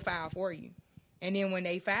 they will file for you. And then when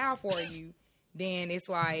they file for you, then it's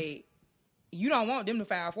like you don't want them to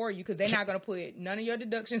file for you because they're not going to put none of your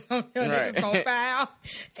deductions on there. They're Right. just going to file.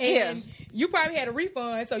 And you probably had a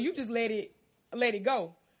refund, so you just let it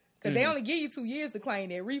go. Because they only give you 2 years to claim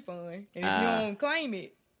that refund. And if you don't claim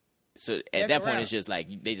it, So at That's that a point, wrap. it's just like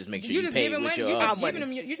they just make sure You you just pay giving with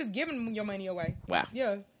money. your You're just giving them your money away. Wow.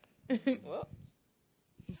 Yeah. Well,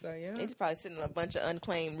 So yeah. it's probably sitting on a bunch of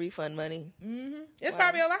unclaimed refund money. It's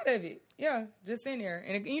probably a lot of it. Yeah, just in there,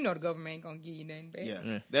 and you know the government ain't gonna give you nothing back.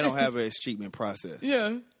 Yeah, they don't have a achievement process.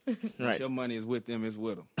 Yeah. Right. Your money is with them, it's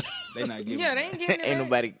with them. They not giving. Yeah, it they back. ain't getting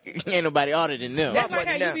it. ain't nobody auditing them. That's like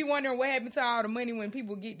money how now. you be wondering what happened to all the money when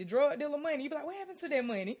people get the drug dealer money. You be like, what happened to that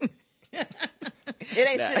money? It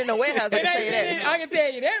ain't sitting in a warehouse. I can tell you that. I can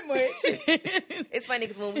tell you that much. It's funny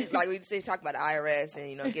because when we talk about the IRS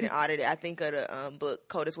and getting audited, I think of the book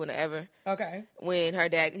Coldest Winter Ever. Okay. When her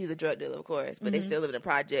dad, he's a drug dealer, of course, but they still live in the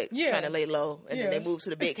projects, Yeah. trying to lay low, and Yeah. then they move to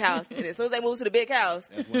the big house. And as soon as they move to the big house,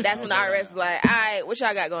 that's when the IRS is like, all right, what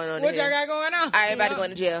y'all got going on? What here? y'all got going on? All right, everybody going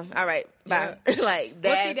to jail. All right, bye. Like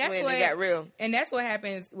that's, when it got real. And that's what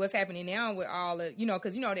happens. What's happening now with all the,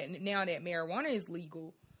 because that now that marijuana is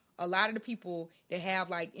legal, a lot of the people that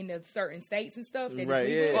have like in the certain states and stuff that Right, is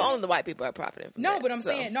legal. yeah. Well, only the white people are profiting from No, that, but I'm so.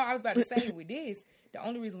 saying, I was about to say with this, the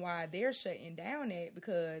only reason why they're shutting down that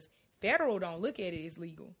because federal don't look at it as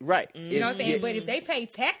legal. Right. You know what I'm saying? But if they pay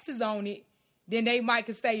taxes on it, then they might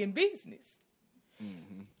could stay in business.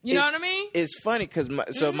 You know what I mean? It's funny because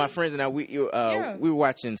my friends and I we were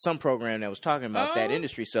watching some program that was talking about that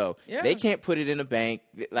industry. So Yeah. they can't put it in a bank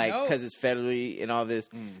like No. because it's federally and all this.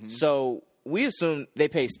 So we assume they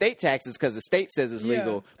pay state taxes because the state says it's Yeah.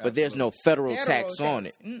 legal, but there's no federal tax on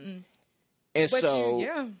it. Mm-mm. And But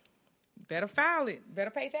so better file it. Better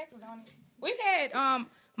pay taxes on it. We've had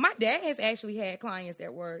my dad has actually had clients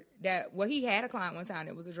he had a client one time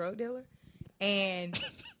that was a drug dealer, and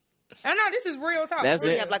I know this is real talk. That's Do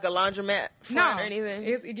you it. have like a laundromat front or anything?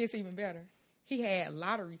 It gets even better. He had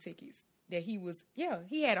lottery tickets that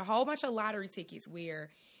he had a whole bunch of lottery tickets where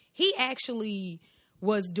he actually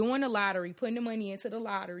was doing the lottery, putting the money into the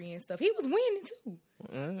lottery and stuff. He was winning too.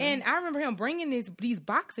 And I remember him bringing these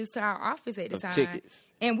boxes to our office at the Of time. tickets.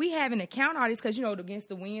 And we having to count all this because, against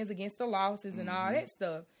the wins, against the losses and all that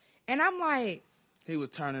stuff. And I'm like, He was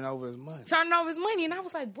turning over his money. turning over his money. And I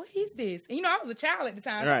was like, what is this? And, I was a child at the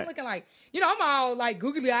time. So Right. I'm looking like, I'm all like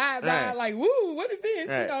googly eyed, Right. like, woo, what is this?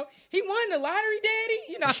 Right. He won the lottery,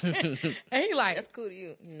 daddy, And he like, That's cool to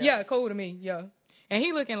you. No. yeah, cool to me, yeah. And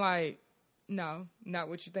he looking like, no, not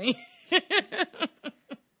what you think.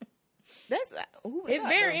 That's who was It's that,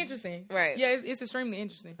 very though? interesting. Right. Yeah, it's extremely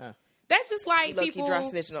interesting. That's just like Low-key people. drop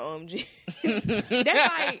snitching on OMG. That's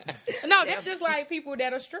like that's just like people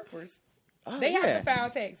that are strippers. They have to file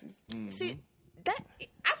taxes. See,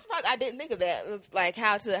 I'm surprised I didn't think of that. Like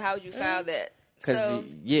how would you file that? because So,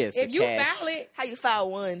 yes, If you cash. file it, how you file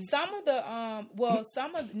one? some of the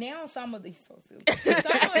some of these so silly.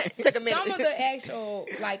 Took a minute. Some of the actual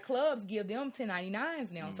like clubs give them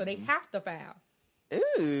 1099s now, so they have to file. Ooh,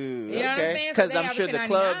 know what I'm okay. saying? So Because they I'm have sure a the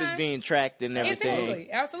club is 1099. being tracked and everything.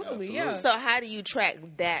 Absolutely, yeah. So how do you track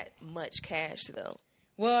that much cash though?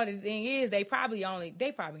 Well, the thing is, they probably ain't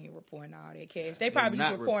reporting all that cash. They probably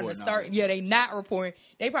just not reporting a reporting all certain. that. Yeah, they not reporting.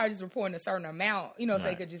 They probably just reporting a certain amount. So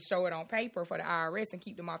they could just show it on paper for the IRS and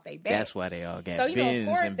keep them off their back. That's why they all got So, of Benz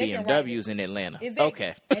course, and they can write BMWs in Atlanta. Exactly.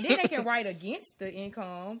 Okay. And then they can write against the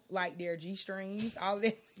income, like their G strings, all of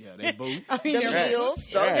that. Yeah, they boot. I mean, The their heels,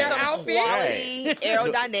 those Right. are Their some outfit. quality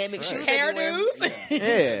aerodynamic shoes. they be wearing. hairdos.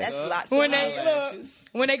 Yeah. That's lots when of they eyelashes.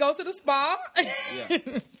 when they go to the spa. Yeah.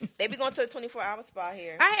 They be going to a 24-hour spa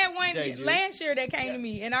here. I had one JG. last year that came to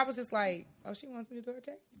me, and I was just like, "Oh, she wants me to do her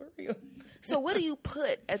tax for real." So what do you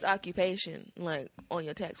put as occupation like on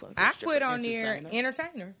your tax form? I put on there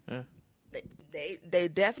entertainer. They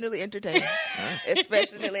definitely entertain,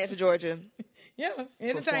 especially in Atlanta, Georgia. Yeah,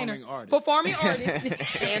 entertainer. Performing artist. Performing artist.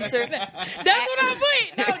 Dancer, That's what I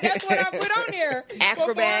put. No, that's what I put on there.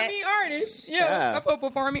 Acrobat. Performing artist. Yeah, I put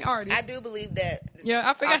performing artist. I do believe that. Yeah,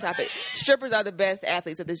 I forgot. Off topic. Strippers are the best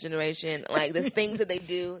athletes of this generation. Like the things that they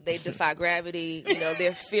do, they defy gravity.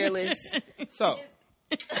 They're fearless. So,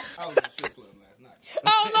 I was at the strip club last night.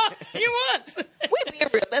 Oh, Lord, you was. We being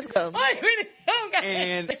real. Let's go. Oh, God.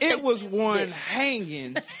 And it was one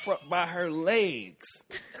hanging by her legs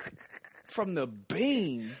from the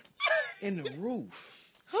beam in the roof.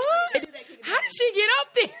 How did she get up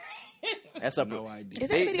there? That's up. No idea. Is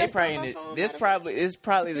that video They probably still in on my phone? the, it's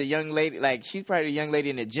probably the young lady. Like she's probably the young lady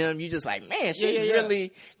in the gym. You just like, man, she's Yeah.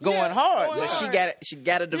 really going Yeah, hard. going But hard. she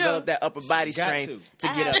got to develop that upper body got strength to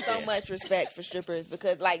I get have up so there. much respect for strippers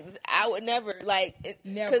because, like, I would never, like,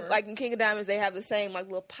 Never. because, like, in King of Diamonds, they have the same, like,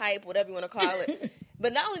 little pipe, whatever you want to call it.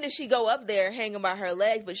 But not only did she go up there hanging by her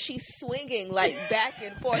legs, but she's swinging, like, back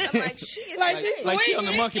and forth. I'm like, she is Like, insane. she's Like she on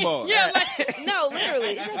the monkey bar. Yeah, like, No,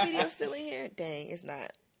 literally. Is that video still in here? Dang, it's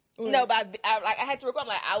not. No, but I had to record. I'm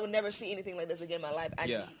like, I would never see anything like this again in my life. I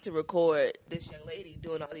need to record this young lady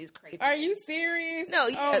doing all these crazy. Are you serious? No.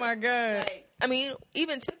 Oh my god. Like, I mean,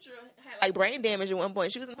 even Tiptra had like brain damage at one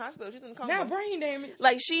point. She was in the hospital. She was in the coma. Not brain damage.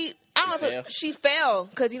 Like I don't know if she fell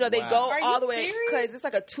because they go Are all you the way because it's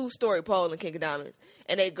like a 2-story pole in King of Diamonds,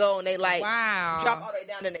 and they go and they like drop all the way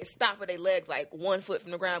down and they stop with their legs like 1 foot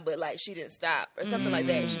from the ground, but like she didn't stop or something like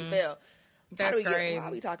that. And she fell. That's crazy. Why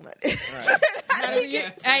are we talking about this? Right. How do we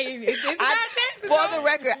get? Hey, it's not Texas. For the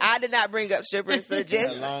record, I did not bring up strippers. So A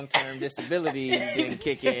just long-term disability didn't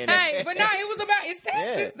kick in. Hey, but no, it was about it's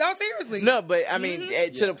Texas. Yeah. No, seriously. No, but I mean,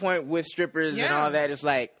 to the point with strippers and all that, it's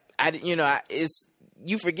like it's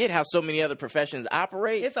you forget how so many other professions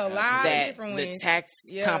operate. It's a lot of different the ways. tax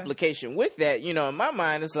complication with that. In my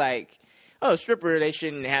mind, it's like, oh, stripper, it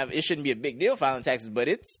shouldn't be a big deal filing taxes, but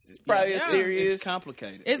it's probably a serious. It's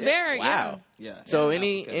complicated. It's very wow. Yeah. So it's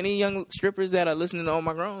any young strippers that are listening to Oh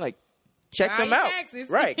My Grown, like, check File them your out, taxes.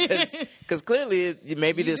 right? Because clearly,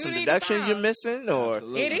 maybe You there's do some need to deductions file. you're missing, or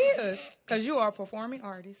Absolutely. It is because you are a performing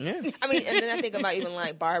artist. yeah. I mean, and then I think about even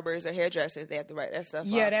like barbers or hairdressers. They have to write that stuff.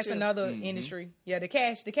 Yeah, off, that's too. another industry. Yeah, the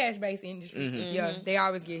cash based industry. Yeah, they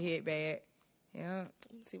always get hit bad. Yeah.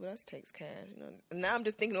 Let's see what else takes cash. And now I'm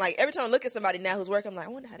just thinking like every time I look at somebody now who's working, I'm like, I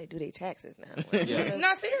wonder how they do their taxes now. Like, Yeah.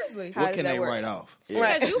 No, seriously. How What does can that they work? write off?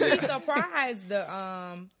 Right. Because you'd be surprised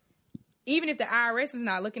even if the IRS is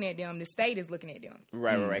not looking at them, the state is looking at them.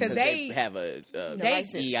 Right. Because Because they they- have a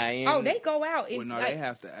license. EIN. Oh, they go out. Well, no, they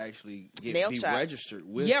have to actually Nail be shops. registered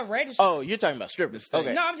with. register. Oh, you're talking about strippers. The state.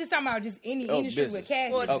 Okay. No, I'm just talking about just any industry business. with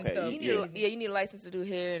cash Well, and okay, stuff. You need a license to do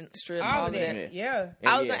hair and strip. All All of that. Yeah.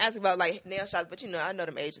 I was Yeah. gonna ask about like nail shops, but I know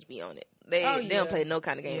them agents be on it. They don't play no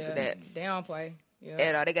kind of games with that They don't play. Yeah.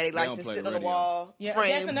 at all. They got a don't license play sitting on the radio. wall, Yeah,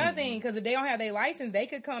 framed. that's another thing because if they don't have their license, they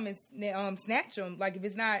could come and snatch them. Like if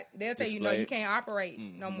it's not, they'll say Display you it. can't operate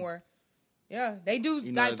no more. Yeah, they do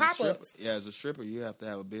You know, like as a pop stripper, ups. as a stripper, you have to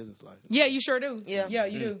have a business license. Yeah, you sure do. Yeah.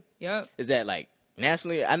 you do. Yep. Is that like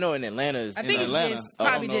nationally? I know in Atlanta, I think Atlanta, it's I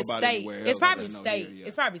don't probably know just about state. anywhere It's else, probably but I know state. here, yeah.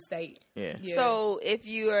 It's probably state. yeah. Yeah. So if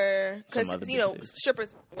you're, because Some other businesses. strippers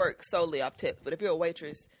work solely off tips, but if you're a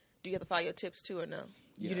waitress, do you have to file your tips too or no?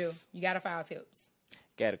 You do. You got to file tips.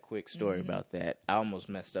 Got a quick story about that. I almost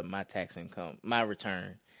messed up my my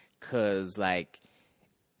return, because like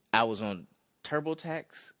I was on TurboTax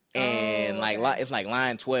and it's like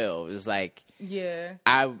line 12. It's like Yeah.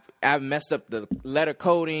 I messed up the letter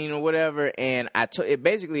coding or whatever, and I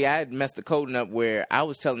had messed the coding up where I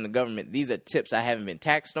was telling the government these are tips I haven't been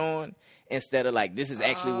taxed on, instead of like this is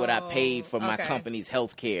actually what I paid for my okay. company's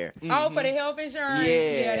health care. Oh, for the health insurance?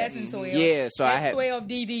 Yeah. that's in 12. Yeah, so I That's had 12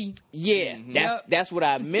 DD. yeah, that's what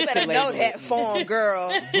I meant to Better label know it. that form, girl.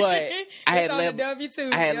 But I had It's on the labeled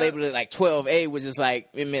W-2. I had Yep. labeled it like 12A, which is like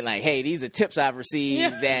it meant like, hey, these are tips I've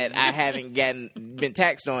received that I haven't been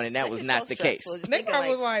taxed on, and that was It's not so the case. stressful. Just They thinking, probably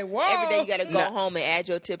was like, whoa. every day you got to go Nah. home and add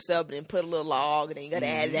your tips up and then put a little log and then you got to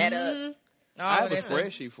add that up. Oh, I have a that's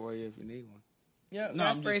spreadsheet for you if you need one. Yep, No,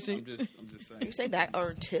 that's I'm just spreadsheet. saying. You say that I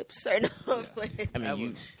earn tips or no? I I have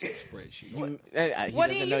mean, a spreadsheet. he Well, doesn't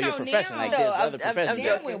then, know you your know, profession now- like No, there's I'm other professions. joking.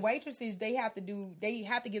 Now with waitresses, they have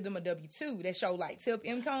to give them a W-2 that show like tip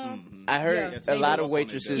income. I heard Yeah. a lot Show of up on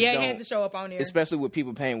waitresses Yeah, it don't, has to show up on there. especially with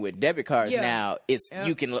people paying with debit cards Yeah. now. It's Yeah.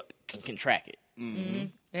 you can track it.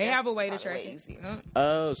 They have a way to Probably track way it. easier.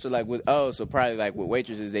 Oh, so probably like with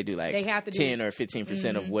waitresses they do like They have to do- 10 or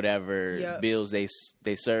 15% of whatever Yep. bills they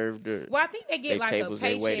served. Or, Well, I think they get They like tables, a they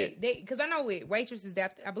paycheck. waited. Because I know with waitresses,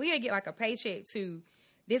 that I believe they get like a paycheck too.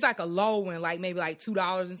 There's like a low one, like maybe like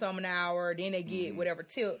 $2 and some an hour. Then they get whatever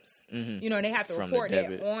tips. You know, and they have to From the report that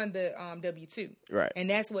debit. on the W-2. Right. And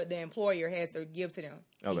that's what the employer has to give to them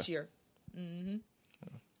each Okay. year.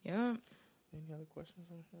 Yeah. Any other questions?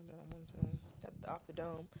 Off the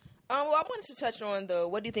dome. Well, I wanted to touch on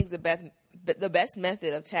what do you think is the best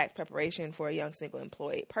method of tax preparation for a young single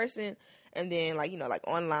employed person, and then like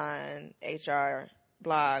online HR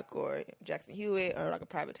blog or Jackson Hewitt or like a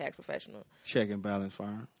private tax professional. Check and balance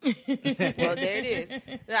firm. Well, there it is.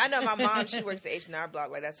 Now, I know my mom; she works at H&R Block,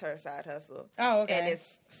 like that's her side hustle. Oh, okay. And it's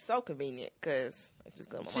so convenient because I just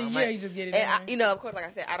go to my mom. Yeah, you just get it. And in there. of course, like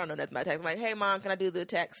I said, I don't know nothing about tax. I'm like, hey, mom, can I do the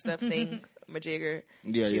tax stuff thing? My jigger.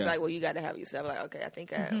 Yeah, She's yeah. like, well, you got to have your stuff. I'm like, okay, I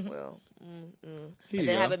think I will. Here And you then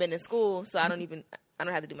I go. haven't been in school, so I don't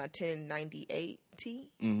have to do my 1098T.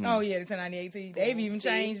 Oh, yeah, the 1098T. They've even See?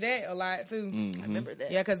 changed that a lot, too. I remember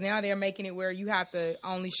that. Yeah, because now they're making it where you have to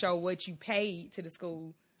only show what you paid to the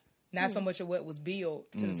school, not so much of what was billed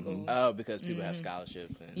to the school. Oh, because people have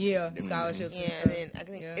scholarships. And Yeah, the scholarships. Yeah, and and stuff. then I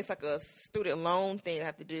think Yeah. it's like a student loan thing I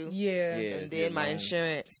have to do. Yeah. Yeah. And then my loan.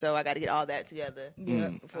 insurance, so I got to get all that together Yeah.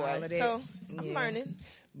 before All of that. So I'm Yeah. learning.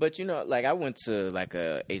 But you know, like I went to like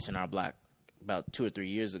a H&R Block about 2 or 3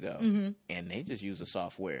 years ago, and they just use the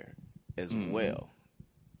software as well.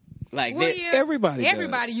 Like Well, they- yeah,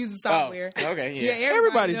 Everybody uses software. Oh, okay, yeah.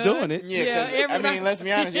 Everybody's does. doing it. Yeah, 'cause, I everybody- mean, let's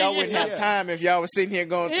be honest, y'all wouldn't have Yeah. time if y'all was sitting here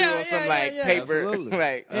going through Yeah, on some yeah, like yeah. paper, Absolutely.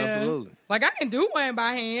 like Yeah. Absolutely. Like I can do one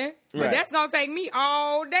by hand, but Right. that's gonna take me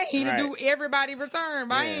all day to Right. do everybody return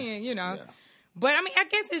by Yeah. hand. You know. Yeah. But I mean, I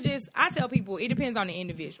guess it's just I tell people it depends on the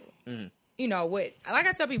individual. You know what? Like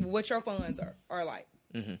I tell people what your funds are like.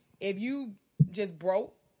 If you just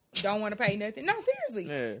broke, don't want to pay nothing. No,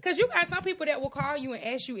 seriously, Yeah. because you got some people that will call you and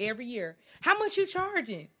ask you every year, how much you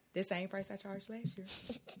charging? The same price I charged last year.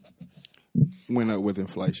 Went up with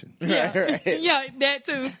inflation. Yeah, Right. yeah, that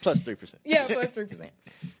too. plus 3%. Yeah, plus 3%.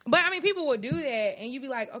 But I mean, people would do that, and you'd be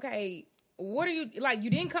like, okay, what are you like? You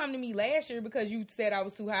didn't come to me last year because you said I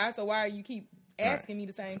was too high, so why are you keep asking me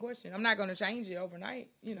the same question? I'm not going to change it overnight,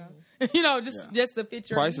 you know. You know, just to fit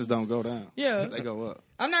your Prices needs. don't go down. Yeah. They go up.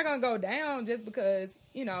 I'm not going to go down just because,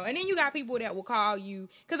 you know. And then you got people that will call you,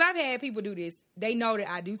 because I've had people do this. They know that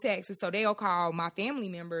I do taxes, so they'll call my family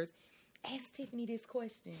members, ask Tiffany this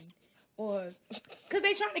question. Or, because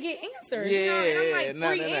they trying to get answers. You know? And I'm like, Yeah,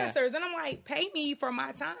 free no. answers. And I'm like, pay me for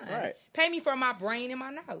my time. Right. Pay me for my brain and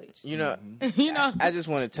my knowledge. You know, You know? I just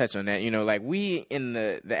want to touch on that. You know, like we in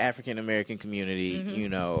the African American community, you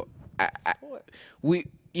know, we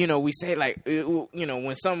we say like, you know,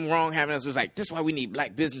 when something wrong happens, it's like, this is why we need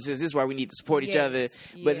black businesses. This is why we need to support each Yes, other.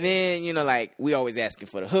 But yes. then, you know, like we always asking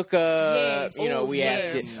for the hookup. Yes. You know, Oh, we yes.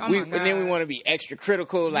 ask it. Oh, We, my and then we God. want to be extra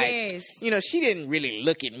critical. Like, Yes. you know, she didn't really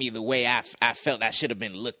look at me the way I felt I should have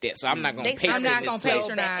been looked at. So I'm not going to pay I'm for not this going to place.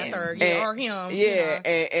 patronize her And- or him. Yeah, you know?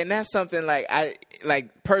 and that's something like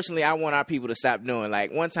personally I want our people to stop doing.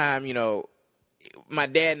 Like one time, you know, my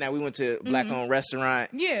dad and I, we went to a black owned restaurant.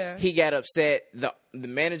 Yeah. He got upset. The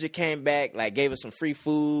manager came back, like gave us some free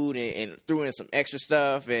food and threw in some extra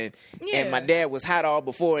stuff and Yeah. my dad was hot all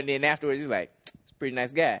before, and then afterwards he's like, it's a pretty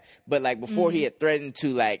nice guy. But like before he had threatened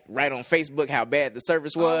to like write on Facebook how bad the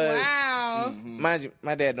service was. Oh, wow. Mind you,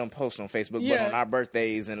 my dad don't post on Facebook, but Yeah. on our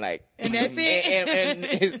birthdays and like, And that's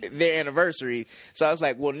it. and their anniversary. So I was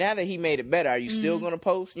like, well, now that he made it better, are you still going to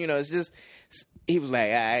post? You know, it's just, he was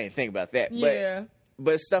like, I didn't think about that. Yeah.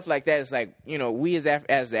 But stuff like that, it's like, you know, we as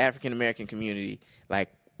the African American community, like,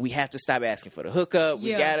 we have to stop asking for the hookup.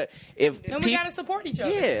 We Yeah. gotta, And we got to support each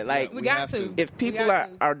other. yeah, like, We we got have to. to. if We people got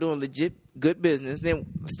to. are doing legit good business, then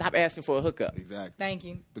stop asking for a hookup. Exactly. Thank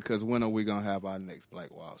you. Because when are we going to have our next Black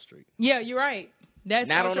Wall Street? Yeah, you're right. That's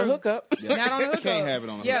Not so on true. a hookup. Not on a hookup. Can't have it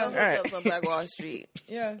on a Yeah. hookup. No Right. hookups on Black Wall Street.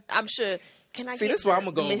 Yeah. I'm sure. Can I See, get this is why the I'm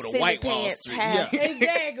gonna go over to Miss White Cindy Wall Pants Street. half? Yeah.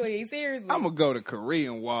 Exactly. Seriously. I'm going to go to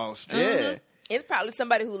Korean Wall Street. Yeah. It's probably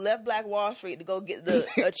somebody who left Black Wall Street to go get the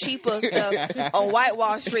cheaper stuff on White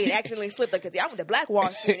Wall Street and accidentally slipped up because I went to Black Wall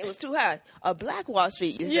Street and it was too high. A Black Wall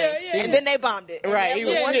Street, you say. Yeah, yeah. And then they bombed it. And Right, that he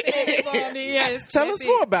was was- one Yeah, thing. they bombed it, yes, Tell that's us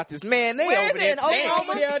more it. about this, man. They Where over is it? there. In They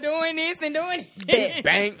Oklahoma? Over there doing this and doing Bet. that.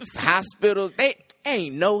 banks, hospitals, they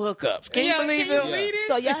ain't no hookups. Can you Yeah, believe can you it? believe it?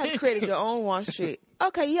 So y'all have created your own Wall Street.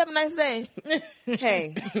 Okay, you have a nice day.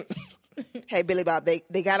 Hey. Hey, Billy Bob,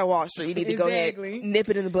 they got a Wall Street. You need to go Exactly. ahead nip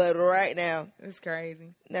it in the bud right now. It's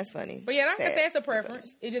crazy. That's funny. But yeah, like I Sad. said, it's a preference.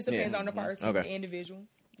 It just depends Yeah. on the person, Okay. the individual.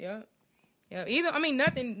 Yeah. Yeah. Either, I mean,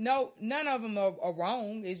 none of them are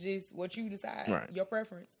wrong. It's just what you decide. Right. Your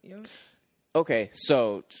preference. Yeah. Okay,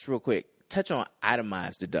 so just real quick, touch on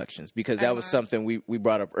itemized deductions because that was Itemized. something we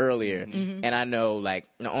brought up earlier. And I know, like,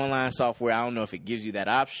 the online software, I don't know if it gives you that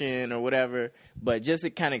option or whatever, but just to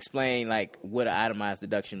kind of explain, like, what an itemized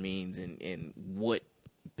deduction means and what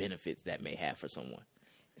benefits that may have for someone.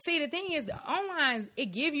 See, the thing is, the online, it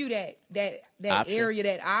give you that Option. area,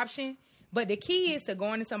 that option. But the key is to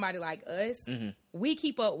going to somebody like us. We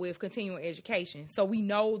keep up with continuing education, so we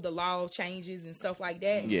know the law changes and stuff like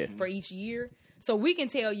that Yeah. for each year. So we can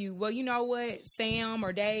tell you, well, you know what, Sam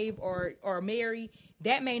or Dave or Mary,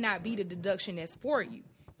 that may not be the deduction that's for you.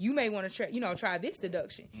 You may want to try this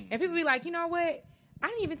deduction. And people be like, you know what? I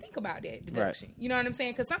didn't even think about that deduction. You know what I'm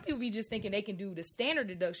saying? Because some people be just thinking they can do the standard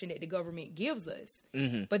deduction that the government gives us,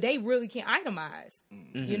 but they really can't itemize.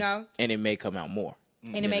 You know, And it may come out more.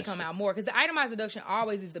 and it may come out more because the itemized deduction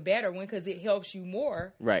always is the better one because it helps you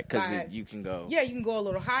more. Right, because by- you can go. Yeah, you can go a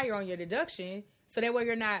little higher on your deduction, so that way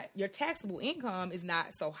your taxable income is not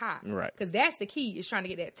so high. Right. Because that's the key is trying to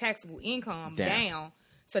get that taxable income down,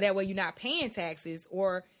 so that way you're not paying taxes,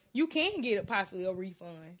 or you can get possibly a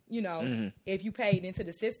refund. You know, if you paid into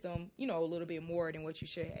the system, a little bit more than what you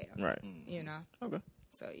should have. Right. You know. Okay.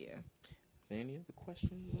 So yeah. Any other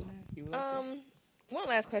questions you want to ask? One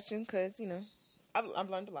last question, because I've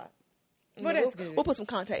learned a lot. Well, that's good. We'll put some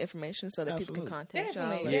contact information so that people can Absolutely. contact y'all.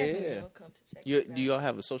 Definitely, and, definitely. you know, come to check you Do y'all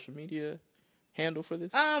have a social media handle for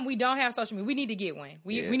this? We don't have social media. We need to get one.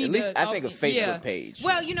 We need at least to I think a open- Facebook yeah. page.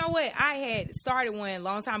 Well, you know what? I had started one a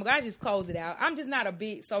long time ago. I just closed it out. I'm just not a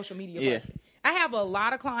big social media person. I have a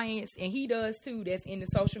lot of clients, and he does too, that's in the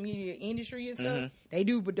social media industry and stuff. They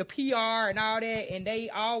do the PR and all that, and they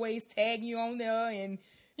always tag you on there, and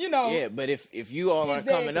you know. Yeah, but if you all aren't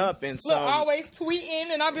coming up and Look, some always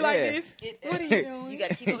tweeting, and I'll be like this. What are you doing? You got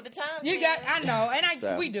to keep up with the time. I know, and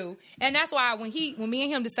So. we do, and that's why when me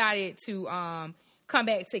and him decided to come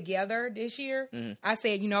back together this year, I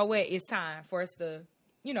said, you know what, it's time for us to,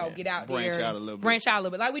 get out Branch there, out a little bit. branch out a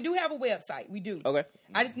little bit. Like we do have a website, we do. Okay.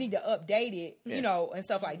 I just need to update it, and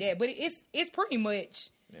stuff like that. But it's pretty much,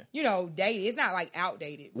 dated. It's not like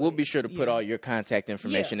outdated. We'll but, be sure to put all your contact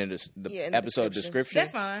information in the in the episode description.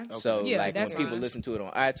 That's fine. So, Yeah, like, when that's people fine. listen to it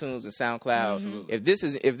on iTunes and SoundCloud,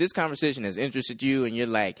 if this conversation has interested you, and you're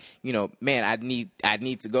like, man, I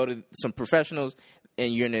need to go to some professionals,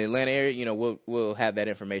 and you're in the Atlanta area, we'll have that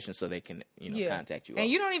information so they can, contact you. And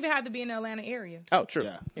you don't even have to be in the Atlanta area. Oh, true.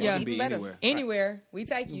 Yeah. Yeah, It can be better. anywhere. Anywhere we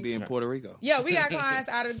take You you. can be in Puerto Rico. Yeah, we got clients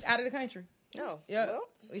out of the country. No. Yeah, Well,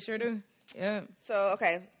 we sure do. Yeah. so,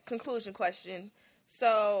 okay, conclusion question.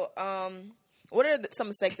 So, what are some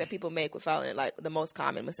mistakes that people make with filing, like the most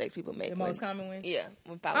common mistakes people make? The most common ones? Yeah,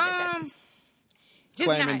 when filing their taxes. Just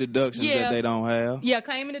Claiming not- deductions yeah. that they don't have. Yeah,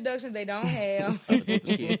 claiming deductions they don't have.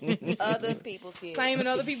 Other people's kids. Claiming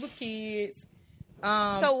other people's kids. So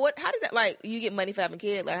how does that, like, you get money for having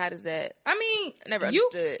kids? Like, how does that? I mean, I never you,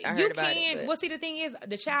 understood. I you heard about it, can. but- Well, see, the thing is,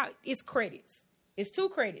 the child is credits. It's 2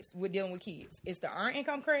 credits with dealing with kids. It's the earned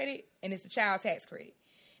income credit and it's the child tax credit.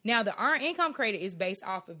 Now, the earned income credit is based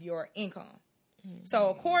off of your income. So,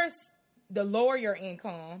 of course, the lower your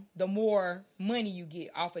income, the more money you get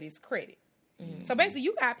off of this credit. So basically,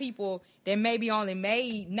 you got people that maybe only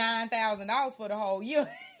made $9,000 for the whole year,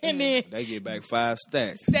 and then They get back 5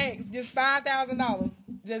 stacks. stacks just $5,000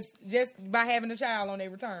 just by having a child on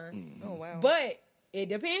their return. Oh wow. But it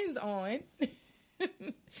depends on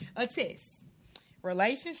a test,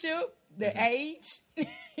 relationship, the age.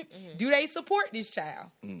 Do they support this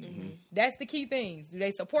child? That's the key things. Do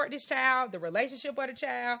they support this child, the relationship of the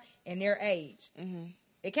child, and their age?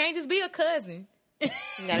 It can't just be a cousin.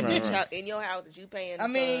 You gotta be a child in your house that you paying. I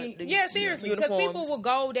mean, for the yeah, seriously, because uniforms. people will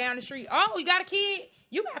go down the street. Oh, you got a kid?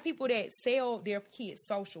 You got people that sell their kids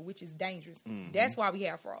social, which is dangerous. That's why we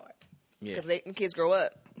have fraud. Yeah. because kids grow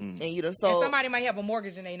up and you done And sold. somebody might have a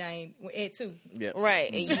mortgage in their name at too. Yeah.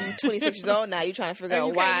 Right, and you 26 years old now. You trying to figure And out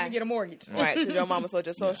you can't why? even get a mortgage. Right, because your mama sold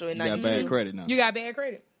your social in You got 92. bad credit now. You got bad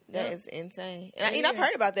credit. That is insane. And Yeah. I've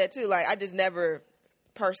heard about that too. Like, I just never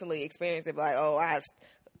personally experienced it. Like, oh, I have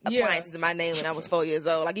Yeah. appliances in my name when I was 4 years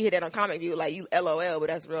old. Like, you hear that on Comic View, like, you LOL, but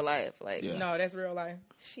that's real life. Like, Yeah. No, that's real life.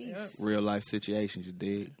 jeez. Real life situations you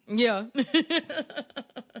did. Yeah.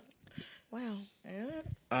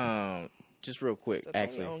 Wow. Just real quick, So claim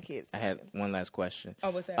actually, your own kids. I had one last question. Oh,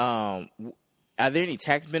 what's that? Are there any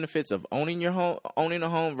tax benefits of owning a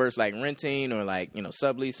home versus like renting or like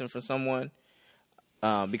subleasing for someone?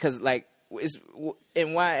 Because like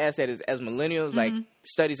and why I ask that is as millennials, like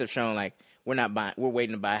studies have shown like we're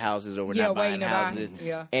waiting to buy houses or we're not buying waiting to buy. houses.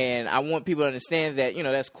 Yeah. And I want people to understand that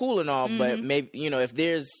that's cool and all, but maybe if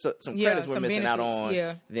there's some Yeah, credits we're some missing out benefits, on,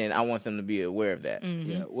 yeah. then I want them to be aware of that.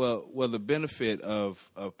 Yeah. Well, the benefit of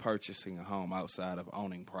purchasing a home outside of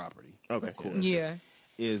owning property, Okay. of course, Yeah.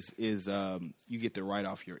 is you get to write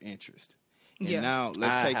off your interest. And Yeah. now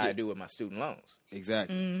let's take how I it do with my student loans.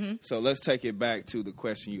 exactly. So let's take it back to the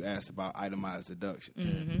question you asked about itemized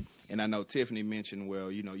deductions. And I know Tiffany mentioned,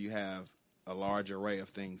 well, you have a large array of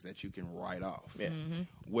things that you can write off. Yeah.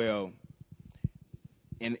 Well,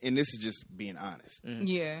 and this is just being honest.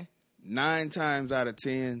 Yeah. 9 times out of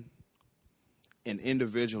 10, an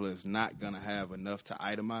individual is not going to have enough to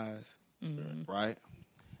itemize, right?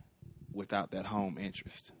 Without that home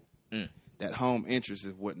interest. That home interest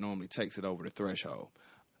is what normally takes it over the threshold.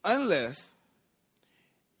 Unless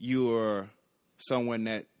you're someone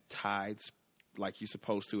that tithes like you're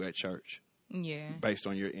supposed to at church Yeah. based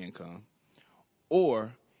on your income.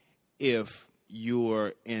 Or if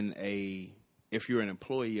you're an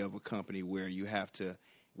employee of a company where you have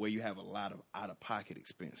a lot of out-of-pocket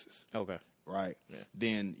expenses, Okay. right? Yeah.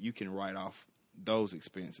 Then you can write off those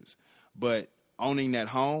expenses. But owning that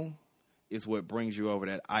home is what brings you over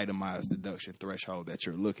that itemized deduction threshold that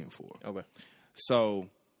you're looking for. Okay. So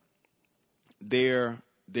there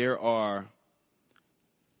are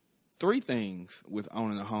 3 things with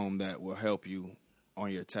owning a home that will help you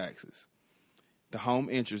on your taxes. The home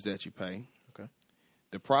interest that you pay, Okay.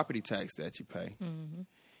 the property tax that you pay,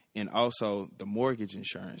 and also the mortgage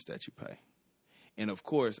insurance that you pay. And of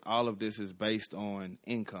course, all of this is based on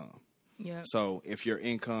income. Yeah. So if your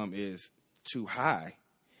income is too high,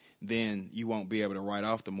 then you won't be able to write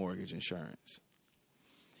off the mortgage insurance.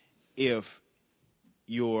 If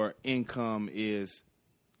your income is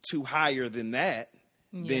too higher than that,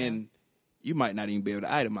 then you might not even be able to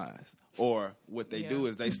itemize. Or what they do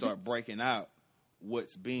is they start breaking out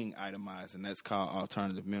what's being itemized, and that's called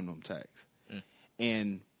alternative minimum tax.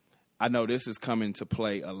 And I know this is coming to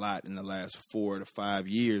play a lot in the last 4 to 5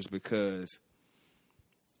 years because,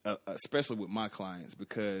 especially with my clients,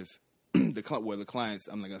 because the clients,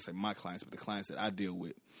 I'm not going to say my clients, but the clients that I deal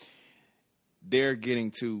with, they're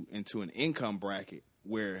getting into an income bracket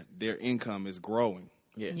where their income is growing.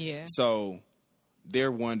 Yeah. So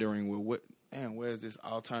they're wondering, well, where's this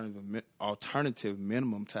alternative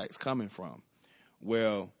minimum tax coming from?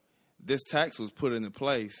 Well, this tax was put into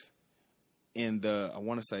place in I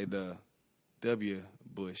want to say the W.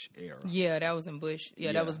 Bush era. Yeah, that was in Bush.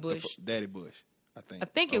 Yeah, that was Bush. Daddy Bush, I think. I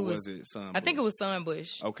think it or was it son I Bush? think it was son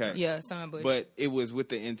Bush. Okay. Yeah, son Bush. But it was with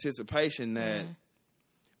the anticipation that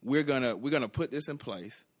we're gonna put this in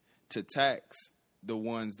place to tax the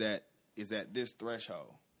ones that is at this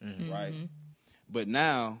threshold, right? But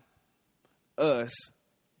now us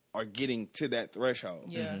are getting to that threshold.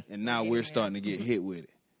 Yeah. And now we're starting to get hit with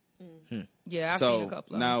it. Yeah, I've so seen a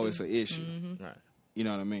couple of now them it's too. an issue. Right. You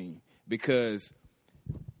know what I mean? Because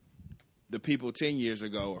the people 10 years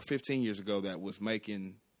ago or 15 years ago that was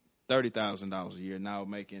making $30,000 a year now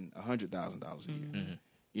making $100,000 a year.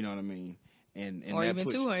 You know what I mean? And Or that even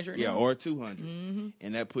puts, 200 Yeah, now. or 200.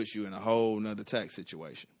 And that puts you in a whole nother tax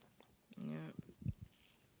situation.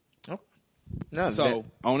 Yeah. Okay. No, So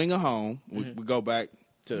owning a home, we go back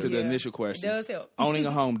to the initial It question. does help. Owning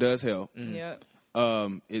a home does help. Yeah.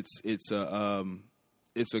 It's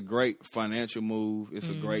a great financial move. It's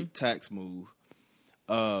a great tax move.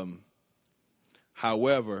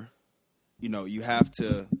 However, you have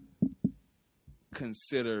to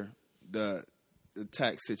consider the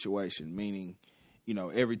tax situation, meaning,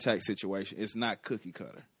 every tax situation, it's not cookie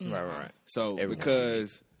cutter. right. So Everyone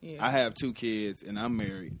because I have 2 kids and I'm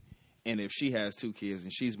married, and if she has 2 kids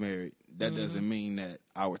and she's married, that doesn't mean that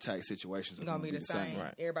our tax situations are It's gonna going be to the same.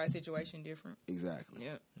 Right. Everybody's situation different. Exactly.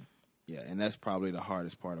 Yeah. Yeah, and that's probably the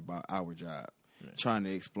hardest part about our job, trying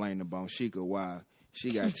to explain to Bonshika why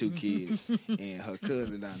she got 2 kids and her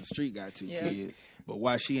cousin down the street got 2 kids, but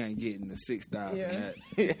why she ain't getting the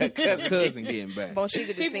 $6,000 that cousin getting back.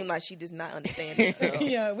 Bonshika just seemed like she does not understand it. So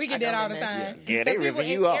Yeah, we get that all the time. Yeah, they Because ripping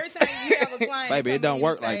you off. Every time you have a client, Baby, that it don't come in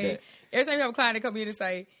work and like say- that. Every time you have a client that come in and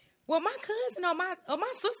say, "Well, my cousin or my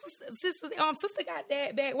sister got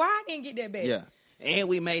that back. Why I didn't get that back?" Yeah, and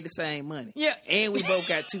we made the same money. Yeah. And we both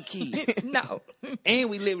got 2 kids. No. And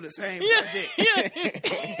we live in the same project.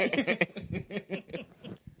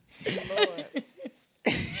 Lord.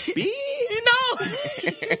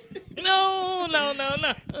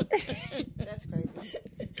 No. That's crazy.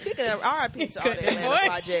 Speaking of RIP to all the Boy. Atlanta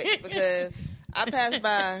projects, because I passed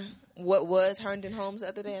by what was Herndon Homes the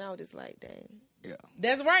other day, and I was just like, dang. Yeah.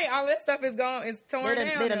 That's right. All that stuff is gone. It's torn down.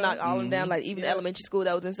 They done though. knocked all of them down, like even the elementary school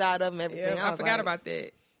that was inside of them, everything. Yeah, I was forgot like, about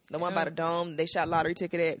that. the one by the dome. They shot lottery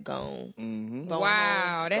ticket at, gone. Mm-hmm. Gone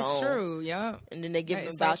Wow, homes, that's gone. true. Yeah. And then they give That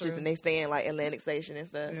them is so vouchers true. and they stay in like Atlantic Station and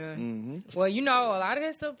stuff. Yeah. Mm-hmm. Well, a lot of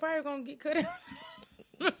that stuff probably gonna get cut out.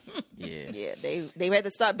 Yeah. Yeah, they had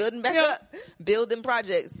to start building back Yeah. up, building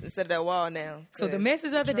projects instead of that wall now. So the 'Cause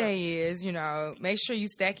message of the day is, make sure you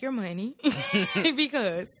stack your money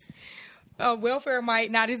because welfare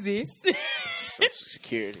might not exist. Social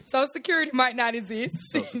Security. Social Security might not exist.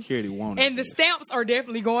 Social Security won't And the exist. stamps are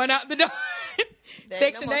definitely going out the door. there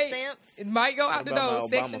ain't Section no more 8. stamps. It might go out the What about door. my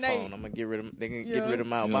Obama Section phone? 8. I'm gonna get rid of. They can Yeah. get rid of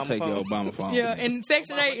my You're going Obama to take your phone. Obama phone. Yeah, and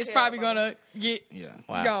Section 8 is Obamacare, probably gonna get Yeah.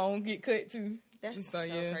 Wow. gone, get cut too. That's So, so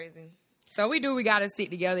yeah. crazy. So we gotta stick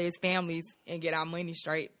together as families and get our money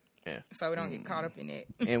straight. Yeah. So we don't get caught up in that.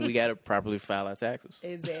 And we gotta properly file our taxes.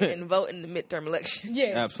 Exactly. And vote in the midterm election.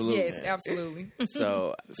 Yes. Absolutely. Yes, absolutely.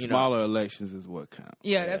 So Smaller elections is what counts.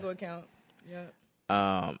 Yeah, that's what counts. Yeah.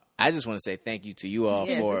 I just want to say thank you to you all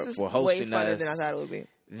Yeah, this is for way hosting funner us. than I thought it would be.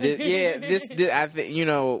 This I think You and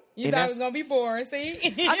thought it that's- was gonna be boring, see? I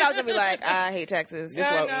thought it was gonna be like, I hate taxes. I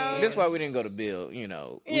know. That's why we didn't go to Bill. We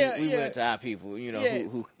Yeah. went to our people. Yeah.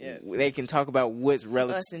 Who Yeah. they can talk about what's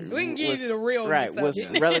relative. Us and- We can give you the real right. stuff. What's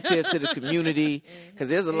relative to the community? Because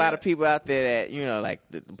there's a lot of people out there that like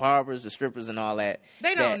the barbers, the strippers, and all that.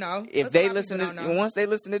 They don't that know. If That's a they lot of listen people to don't know. once they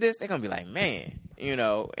listen to this, they're gonna be like, man,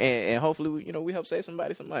 and hopefully we help save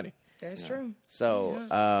somebody some money. That's true. So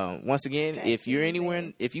once again, Tax if you're season, anywhere,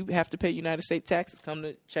 baby. if you have to pay United States taxes, come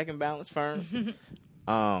to Check and Balance Firm.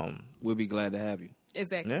 We'll be glad to have you.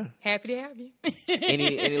 Exactly. Yeah. Happy to have you.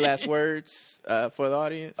 Any last words for the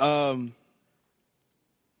audience?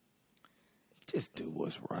 Just do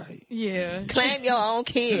what's right. Yeah. Claim your own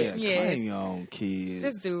kid. Yes. Claim your own kids.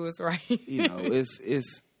 Just do what's right. You know, it's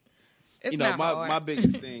It's you know, not my hard.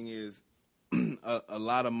 biggest thing is a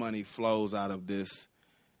lot of money flows out of this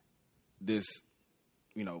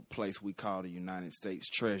you know, place we call the United States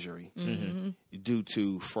Treasury due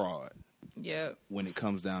to fraud Yep. when it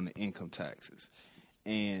comes down to income taxes.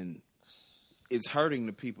 And it's hurting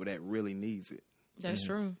the people that really needs it. That's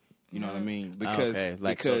true. You know what I mean? Okay,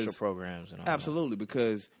 like because social programs and all absolutely,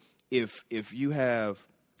 because if you have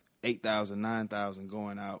 8,000, 9,000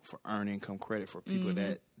 going out for earned income credit for people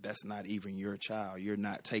that's not even your child, you're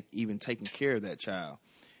not even taking care of that child,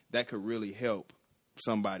 that could really help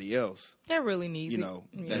somebody else, That really needs you it. know,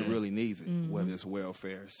 that really needs it, whether it's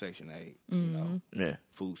welfare, Section 8, you know, that. Yeah.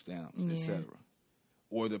 food stamps, Yeah. etc.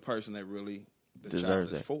 Or the person that really the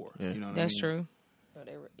Deserves child is it. for. Yeah. You know what That's I mean? true. No,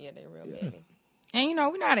 they real baby. And, you know,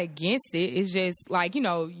 we're not against it. It's just, like, you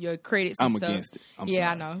know, your credits and I'm stuff. against it. I'm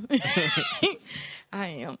Yeah, sorry. I know. I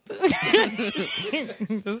am.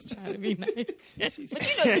 Just trying to be nice. But you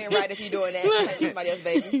know you ain't right if you're doing that. Like somebody else's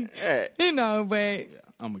baby. You know, but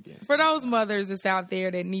I'm against for it. those mothers that's out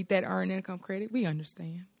there that need that earned income credit, we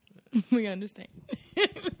understand. We understand.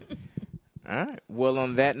 All right. Well,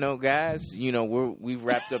 on that note, guys, you know we've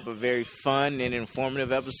wrapped up a very fun and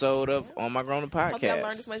informative episode of On My Grown Up Podcast. Hope y'all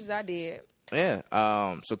learned as much as I did. Yeah.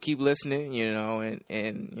 So keep listening, you know,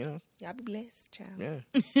 and you know, Y'all be blessed, child. yeah.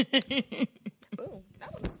 Boom.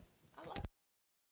 That was